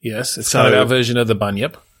 It's kind of our version of the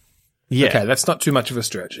bunyip. Yeah. Okay, that's not too much of a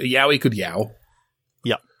stretch. A yowie could yowl.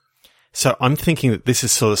 Yeah. So I'm thinking that this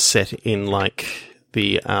is sort of set in like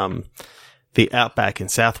the outback in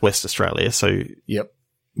Southwest Australia. So yep,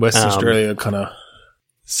 West Australia kind of.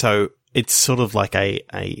 So it's sort of like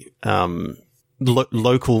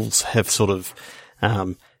locals have sort of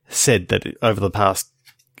said that over the past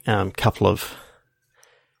couple of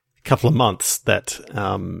months that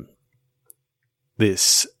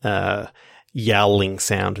this yowling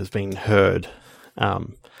sound has been heard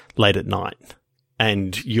late at night,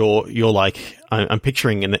 and you're like, I'm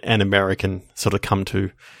picturing an American sort of come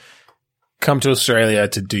to Australia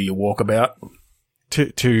to do your walkabout,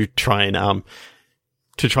 to try and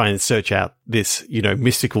search out this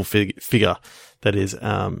mystical figure that is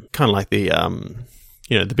kind of like the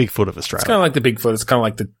the Bigfoot of Australia. It's kind of like the Bigfoot. It's kind of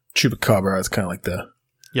like the Chupacabra. It's kind of like the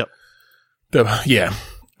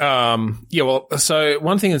well, so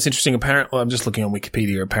one thing that's interesting, apparently, I'm just looking on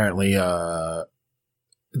Wikipedia, apparently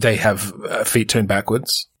they have feet turned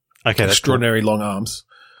backwards. Okay, that's extraordinary long arms.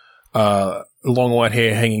 Long white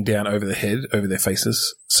hair hanging down over the head, over their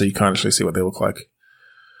faces, so you can't actually see what they look like.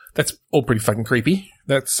 That's all pretty fucking creepy.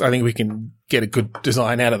 I think we can get a good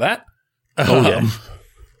design out of that. Oh, yeah.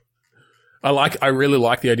 I really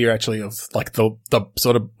like the idea actually of like the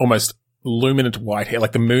sort of almost luminant white hair,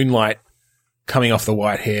 like the moonlight coming off the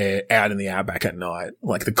white hair out in the outback at night,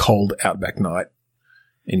 like the cold outback night.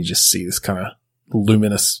 And you just see this kind of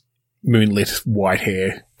luminous moonlit white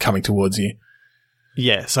hair coming towards you.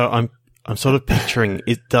 Yeah. So I'm sort of picturing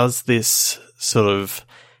it. Does this sort of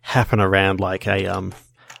happen around like a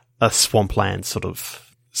swampland sort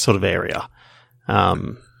of area?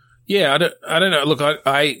 Yeah. I don't know. Look,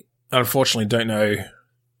 I unfortunately don't know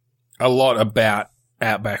a lot about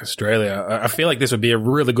outback Australia. I feel like this would be a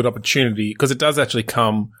really good opportunity because it does actually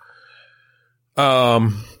come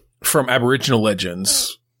from Aboriginal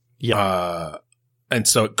legends. Yeah. And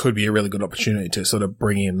so it could be a really good opportunity to sort of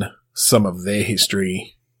bring in some of their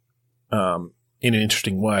history in an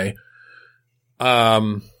interesting way.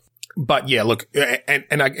 But yeah, look,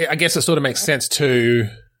 and I guess it sort of makes sense to,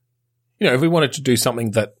 if we wanted to do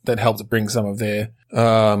something that helps bring some of their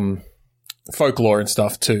folklore and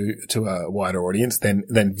stuff to a wider audience,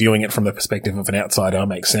 then viewing it from the perspective of an outsider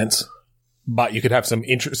makes sense. But you could have some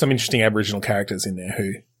interesting Aboriginal characters in there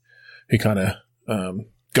who kind of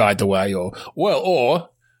guide the way, or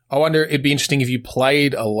I wonder, it'd be interesting if you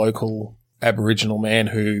played a local Aboriginal man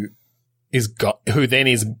who then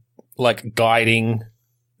is like guiding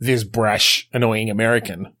this brash, annoying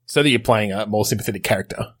American, so that you're playing a more sympathetic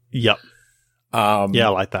character. Yep. Yeah, I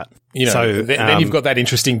like that. So then you've got that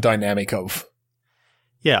interesting dynamic of.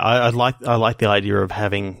 Yeah, I like the idea of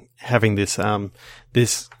having this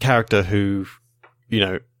this character who,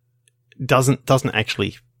 doesn't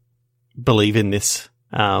actually believe in this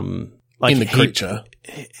like in the creature.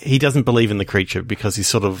 He doesn't believe in the creature because he's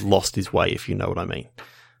sort of lost his way, if you know what I mean.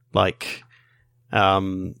 Like,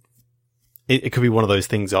 it could be one of those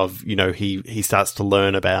things of, he starts to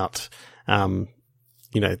learn about,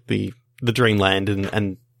 the dreamland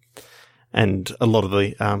and a lot of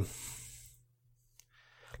the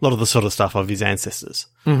sort of stuff of his ancestors.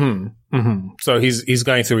 Mm-hmm. Mm-hmm. So he's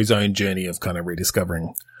going through his own journey of kind of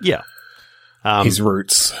rediscovering. Yeah. His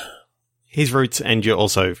roots. And you're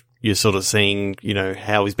sort of seeing,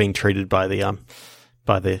 how he's being treated by the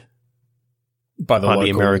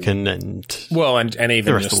American and even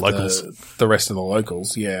the rest of the locals. The rest of the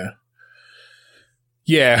locals, yeah.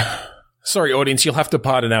 Yeah. Sorry, audience, you'll have to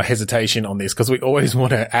pardon our hesitation on this because we always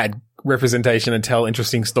want to add representation and tell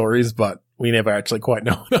interesting stories, but we never actually quite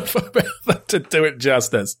know enough about them to do it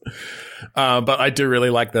justice. But I do really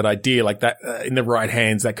like that idea, like that in the right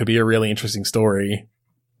hands, that could be a really interesting story.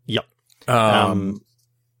 Yep. And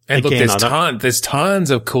look, there's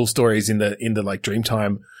tons of cool stories in the like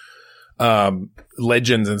Dreamtime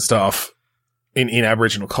legends and stuff in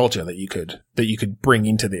Aboriginal culture that you could bring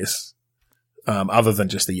into this, other than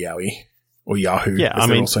just the Yowie or Yahoo. Yeah, I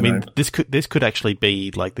mean, this could actually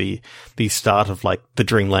be like the start of like the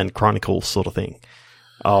Dreamland Chronicles sort of thing.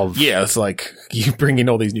 Yeah, it's like you bring in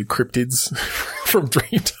all these new cryptids from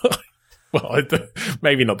Dreamtime. Well,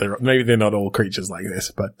 maybe not. Maybe they're not all creatures like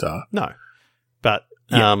this, but no. But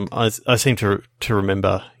I seem to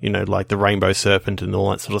remember, like the rainbow serpent and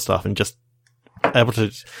all that sort of stuff, and just able to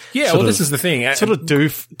this is the thing. Sort of do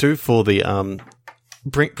for the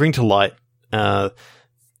bring to light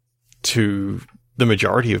to the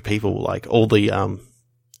majority of people, like all the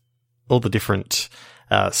different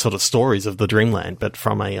sort of stories of the Dreamland, but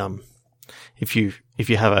from a if you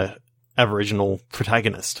have a Aboriginal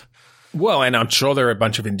protagonist. Well, and I'm sure there are a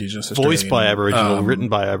bunch of Indigenous Australian, voiced by Aboriginal, written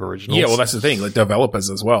by Aboriginals. Yeah, well, that's the thing. Like developers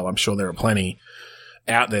as well. I'm sure there are plenty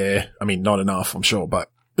out there. I mean, not enough, I'm sure,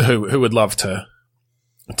 but who would love to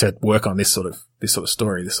work on this sort of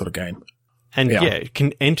story, this sort of game. And it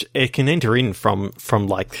can enter in from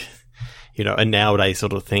like, a nowadays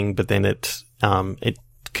sort of thing, but then it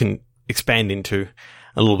can expand into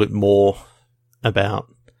a little bit more about,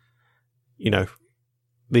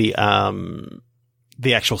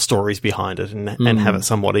 the actual stories behind it and have it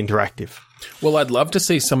somewhat interactive. Well, I'd love to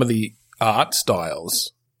see some of the art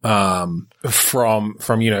styles from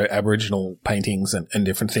Aboriginal paintings and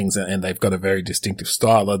different things, and they've got a very distinctive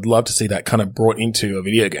style. I'd love to see that kind of brought into a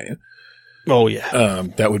video game. Oh, yeah.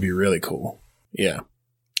 That would be really cool. Yeah.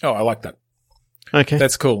 Oh, I like that. Okay.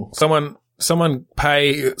 That's cool. Someone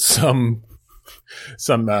pay some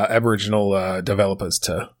Aboriginal developers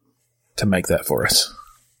to make that for us.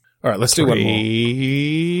 All right, let's do one more.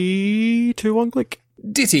 3, 2, 1, click.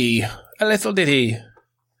 Ditty. A little ditty.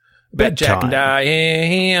 Bed Jack and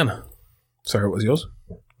Diane. Sorry, what was yours?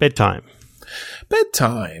 Bedtime.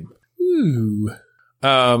 Ooh.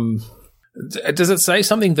 Does it say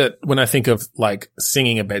something that when I think of like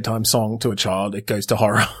singing a bedtime song to a child, it goes to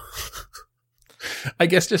horror? I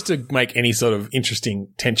guess just to make any sort of interesting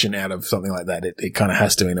tension out of something like that, it kind of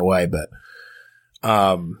has to in a way, but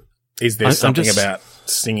is there something about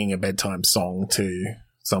singing a bedtime song to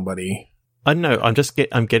somebody? I don't know.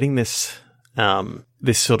 I'm getting this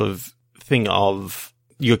this sort of thing of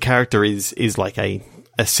your character is like a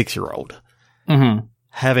 6-year-old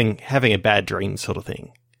having a bad dream sort of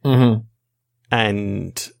thing,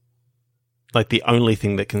 and like the only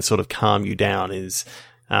thing that can sort of calm you down is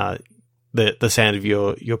the sound of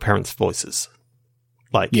your parents' voices,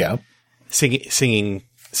 like singing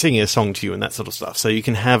a song to you and that sort of stuff. So you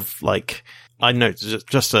can have like, I don't know,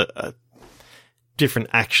 just a different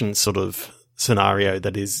action sort of scenario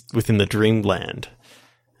that is within the Dreamland.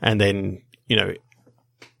 And then,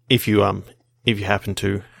 if you happen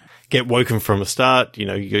to get woken from a start,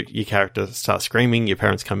 your character starts screaming, your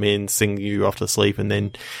parents come in, sing you off to sleep, and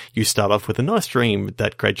then you start off with a nice dream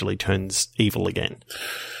that gradually turns evil again.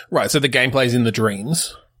 Right. So the gameplay's in the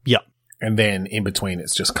dreams. Yeah. And then in between,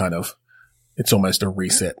 it's just kind of, it's almost a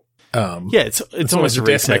reset. It's almost a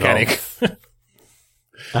death mechanic.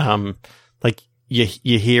 Like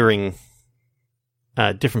you're hearing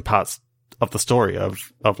different parts of the story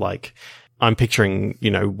of like, I'm picturing,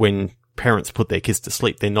 when parents put their kids to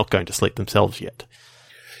sleep, they're not going to sleep themselves yet.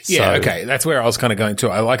 Yeah, okay. That's where I was kind of going to.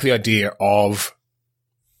 I like the idea of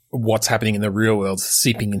what's happening in the real world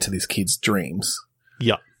seeping into this kid's dreams.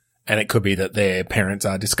 Yeah. And it could be that their parents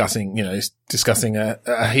are discussing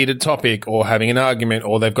a heated topic or having an argument,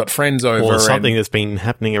 or they've got friends over. Or something that's been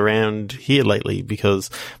happening around here lately, because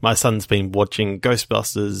my son's been watching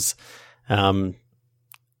Ghostbusters. In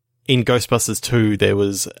Ghostbusters 2, there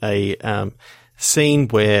was a scene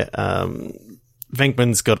where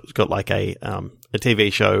Venkman's got like a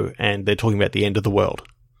TV show, and they're talking about the end of the world.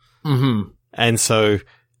 Mm-hmm. And so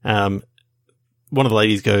one of the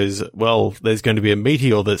ladies goes, well, there's going to be a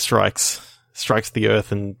meteor that strikes the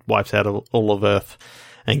Earth and wipes out all of Earth.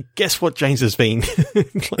 And guess what James has been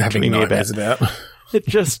having nightmares about? It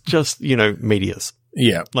just meteors.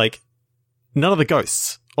 Yeah. Like, none of the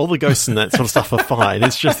ghosts. All the ghosts and that sort of stuff are fine.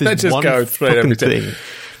 It's just this just one go fucking thing.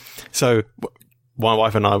 So my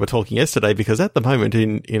wife and I were talking yesterday, because at the moment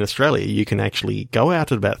in Australia, you can actually go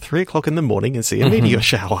out at about 3 o'clock in the morning and see a meteor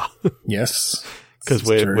shower. Yes. Because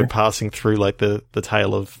we're passing through like the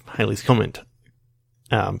tail of Halley's Comet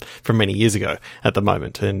from many years ago at the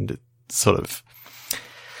moment, and sort of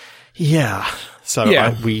Yeah. So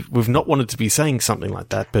Yeah. we've not wanted to be saying something like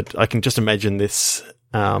that, but I can just imagine this.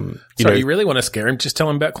 You really want to scare him? Just tell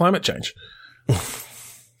him about climate change.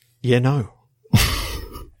 Yeah, no.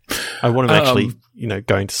 I want him actually,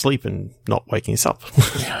 going to sleep and not waking us up.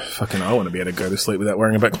 I want to be able to go to sleep without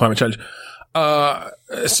worrying about climate change.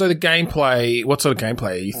 So the gameplay, what sort of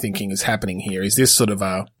gameplay are you thinking is happening here? Is this sort of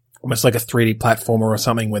almost like a 3D platformer or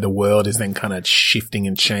something where the world is then kind of shifting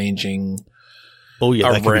and changing Oh,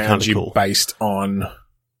 yeah, that could be kind around of you cool. based on...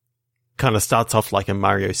 Kind of starts off like a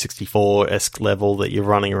Mario 64-esque level that you're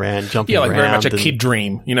running around, jumping around. Yeah, like very much a kid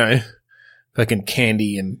dream, fucking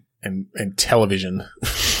candy and television.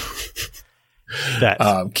 That,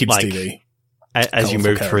 kids like, TV. As you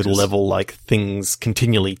move through the characters. level, like, things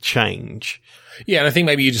continually change. Yeah, and I think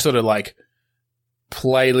maybe you just sort of like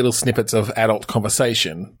play little snippets of adult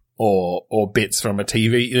conversation or bits from a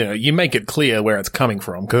TV. You make it clear where it's coming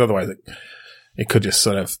from, because otherwise it could just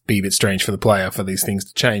sort of be a bit strange for the player for these things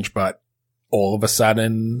to change. But all of a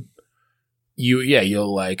sudden, you're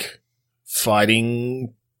like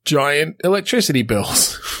fighting giant electricity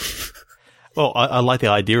bills. Well, I like the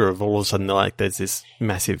idea of all of a sudden, like, there's this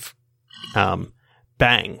massive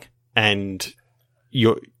bang, and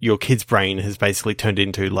your kid's brain has basically turned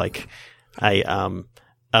into like a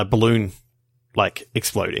balloon, like,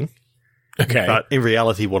 exploding. Okay, But in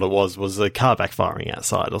reality, what it was a car backfiring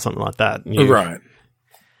outside or something like that. And you, right.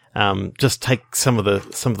 just take some of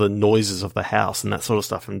the noises of the house and that sort of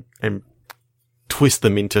stuff and twist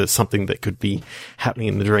them into something that could be happening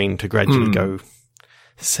in the dream to gradually go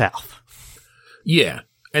south. Yeah,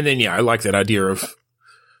 and then I like that idea of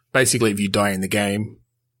basically if you die in the game,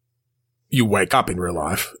 you wake up in real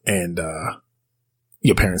life and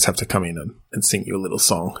your parents have to come in and sing you a little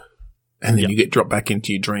song, and then you get dropped back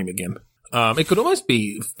into your dream again. It could almost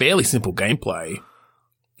be fairly simple gameplay,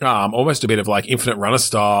 almost a bit of like Infinite Runner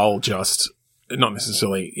style, just not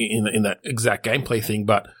necessarily in that exact gameplay thing,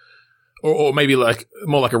 but or maybe like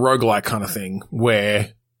more like a roguelike kind of thing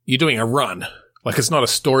where you're doing a run. Like, it's not a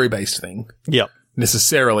story-based thing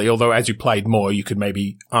necessarily, although as you played more, you could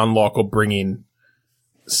maybe unlock or bring in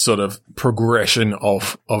sort of progression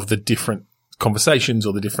of the different conversations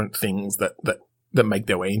or the different things that make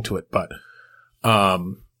their way into it. But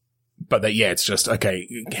it's just, okay,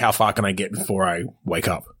 how far can I get before I wake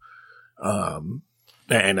up? And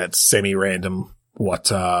it's semi-random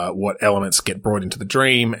what elements get brought into the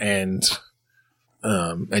dream, and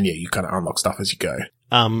you kind of unlock stuff as you go.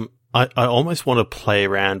 I almost want to play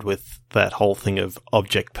around with that whole thing of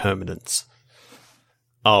object permanence.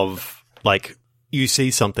 Of, like, you see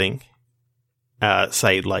something,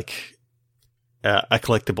 say, like, a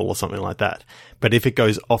collectible or something like that, but if it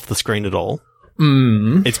goes off the screen at all,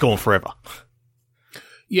 it's gone forever.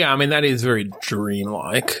 Yeah, I mean, that is very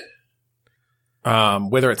dreamlike.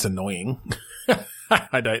 Whether it's annoying,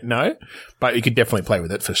 I don't know, but you could definitely play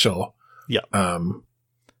with it for sure. Yeah.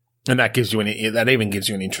 And that even gives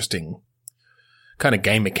you an interesting kind of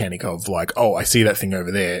game mechanic of like, oh, I see that thing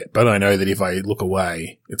over there, but I know that if I look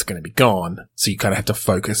away, it's going to be gone. So you kind of have to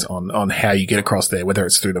focus on how you get across there, whether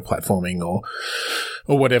it's through the platforming or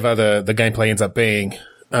whatever the gameplay ends up being.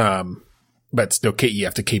 But still, you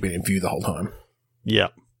have to keep it in view the whole time. Yeah.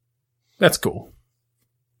 That's cool.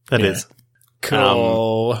 That is.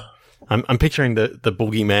 Cool. I'm picturing the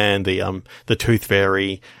boogeyman, the tooth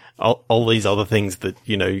fairy, all these other things that,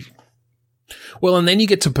 Well, and then you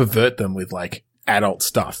get to pervert them with like adult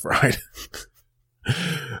stuff, right?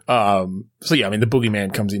 So yeah, I mean, the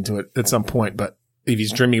boogeyman comes into it at some point, but if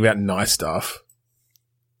he's dreaming about nice stuff,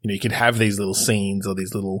 you could have these little scenes or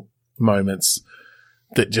these little moments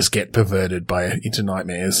that just get perverted into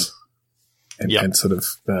nightmares and sort of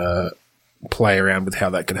play around with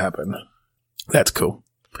how that could happen. That's cool.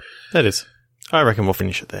 That is. I reckon we'll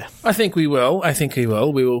finish it there. I think we will.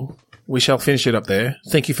 We shall finish it up there.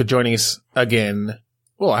 Thank you for joining us again.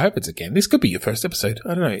 Well, I hope it's again. This could be your first episode.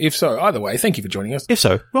 I don't know. If so, either way, thank you for joining us. If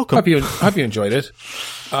so, welcome. Hope you enjoyed it.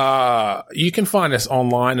 You can find us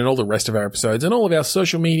online and all the rest of our episodes and all of our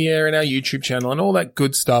social media and our YouTube channel and all that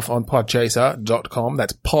good stuff on podchaser.com.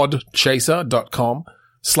 That's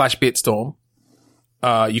podchaser.com/bitstorm.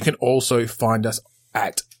 You can also find us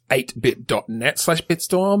at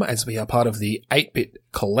 8bit.net/bitstorm, as we are part of the 8-Bit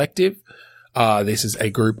Collective. This is a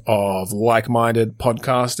group of like-minded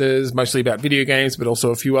podcasters, mostly about video games, but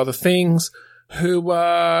also a few other things, who,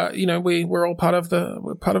 we're all part of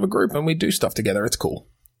a group and we do stuff together. It's cool.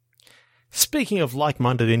 Speaking of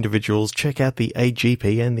like-minded individuals, check out the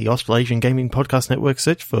AGPN, the Australasian Gaming Podcast Network.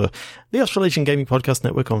 Search for the Australasian Gaming Podcast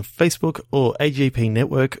Network on Facebook or AGP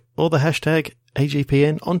Network or the hashtag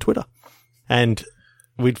AGPN on Twitter. And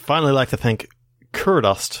we'd finally like to thank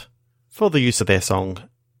Kuradust for the use of their song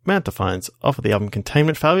Mount Defiance off of the album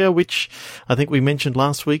Containment Failure, which I think we mentioned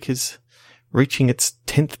last week is reaching its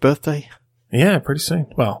 10th birthday. Yeah, pretty soon.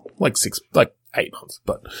 Well, like 8 months,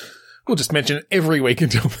 but we'll just mention it every week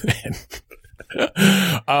until then.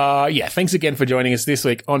 Yeah, thanks again for joining us this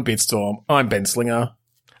week on Bitstorm. I'm Ben Slinger.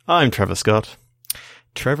 I'm Trevor Scott.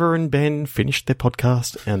 Trevor and Ben finished their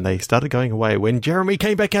podcast and they started going away when Jeremy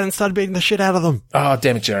came back out and started beating the shit out of them. Oh,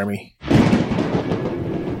 damn it, Jeremy.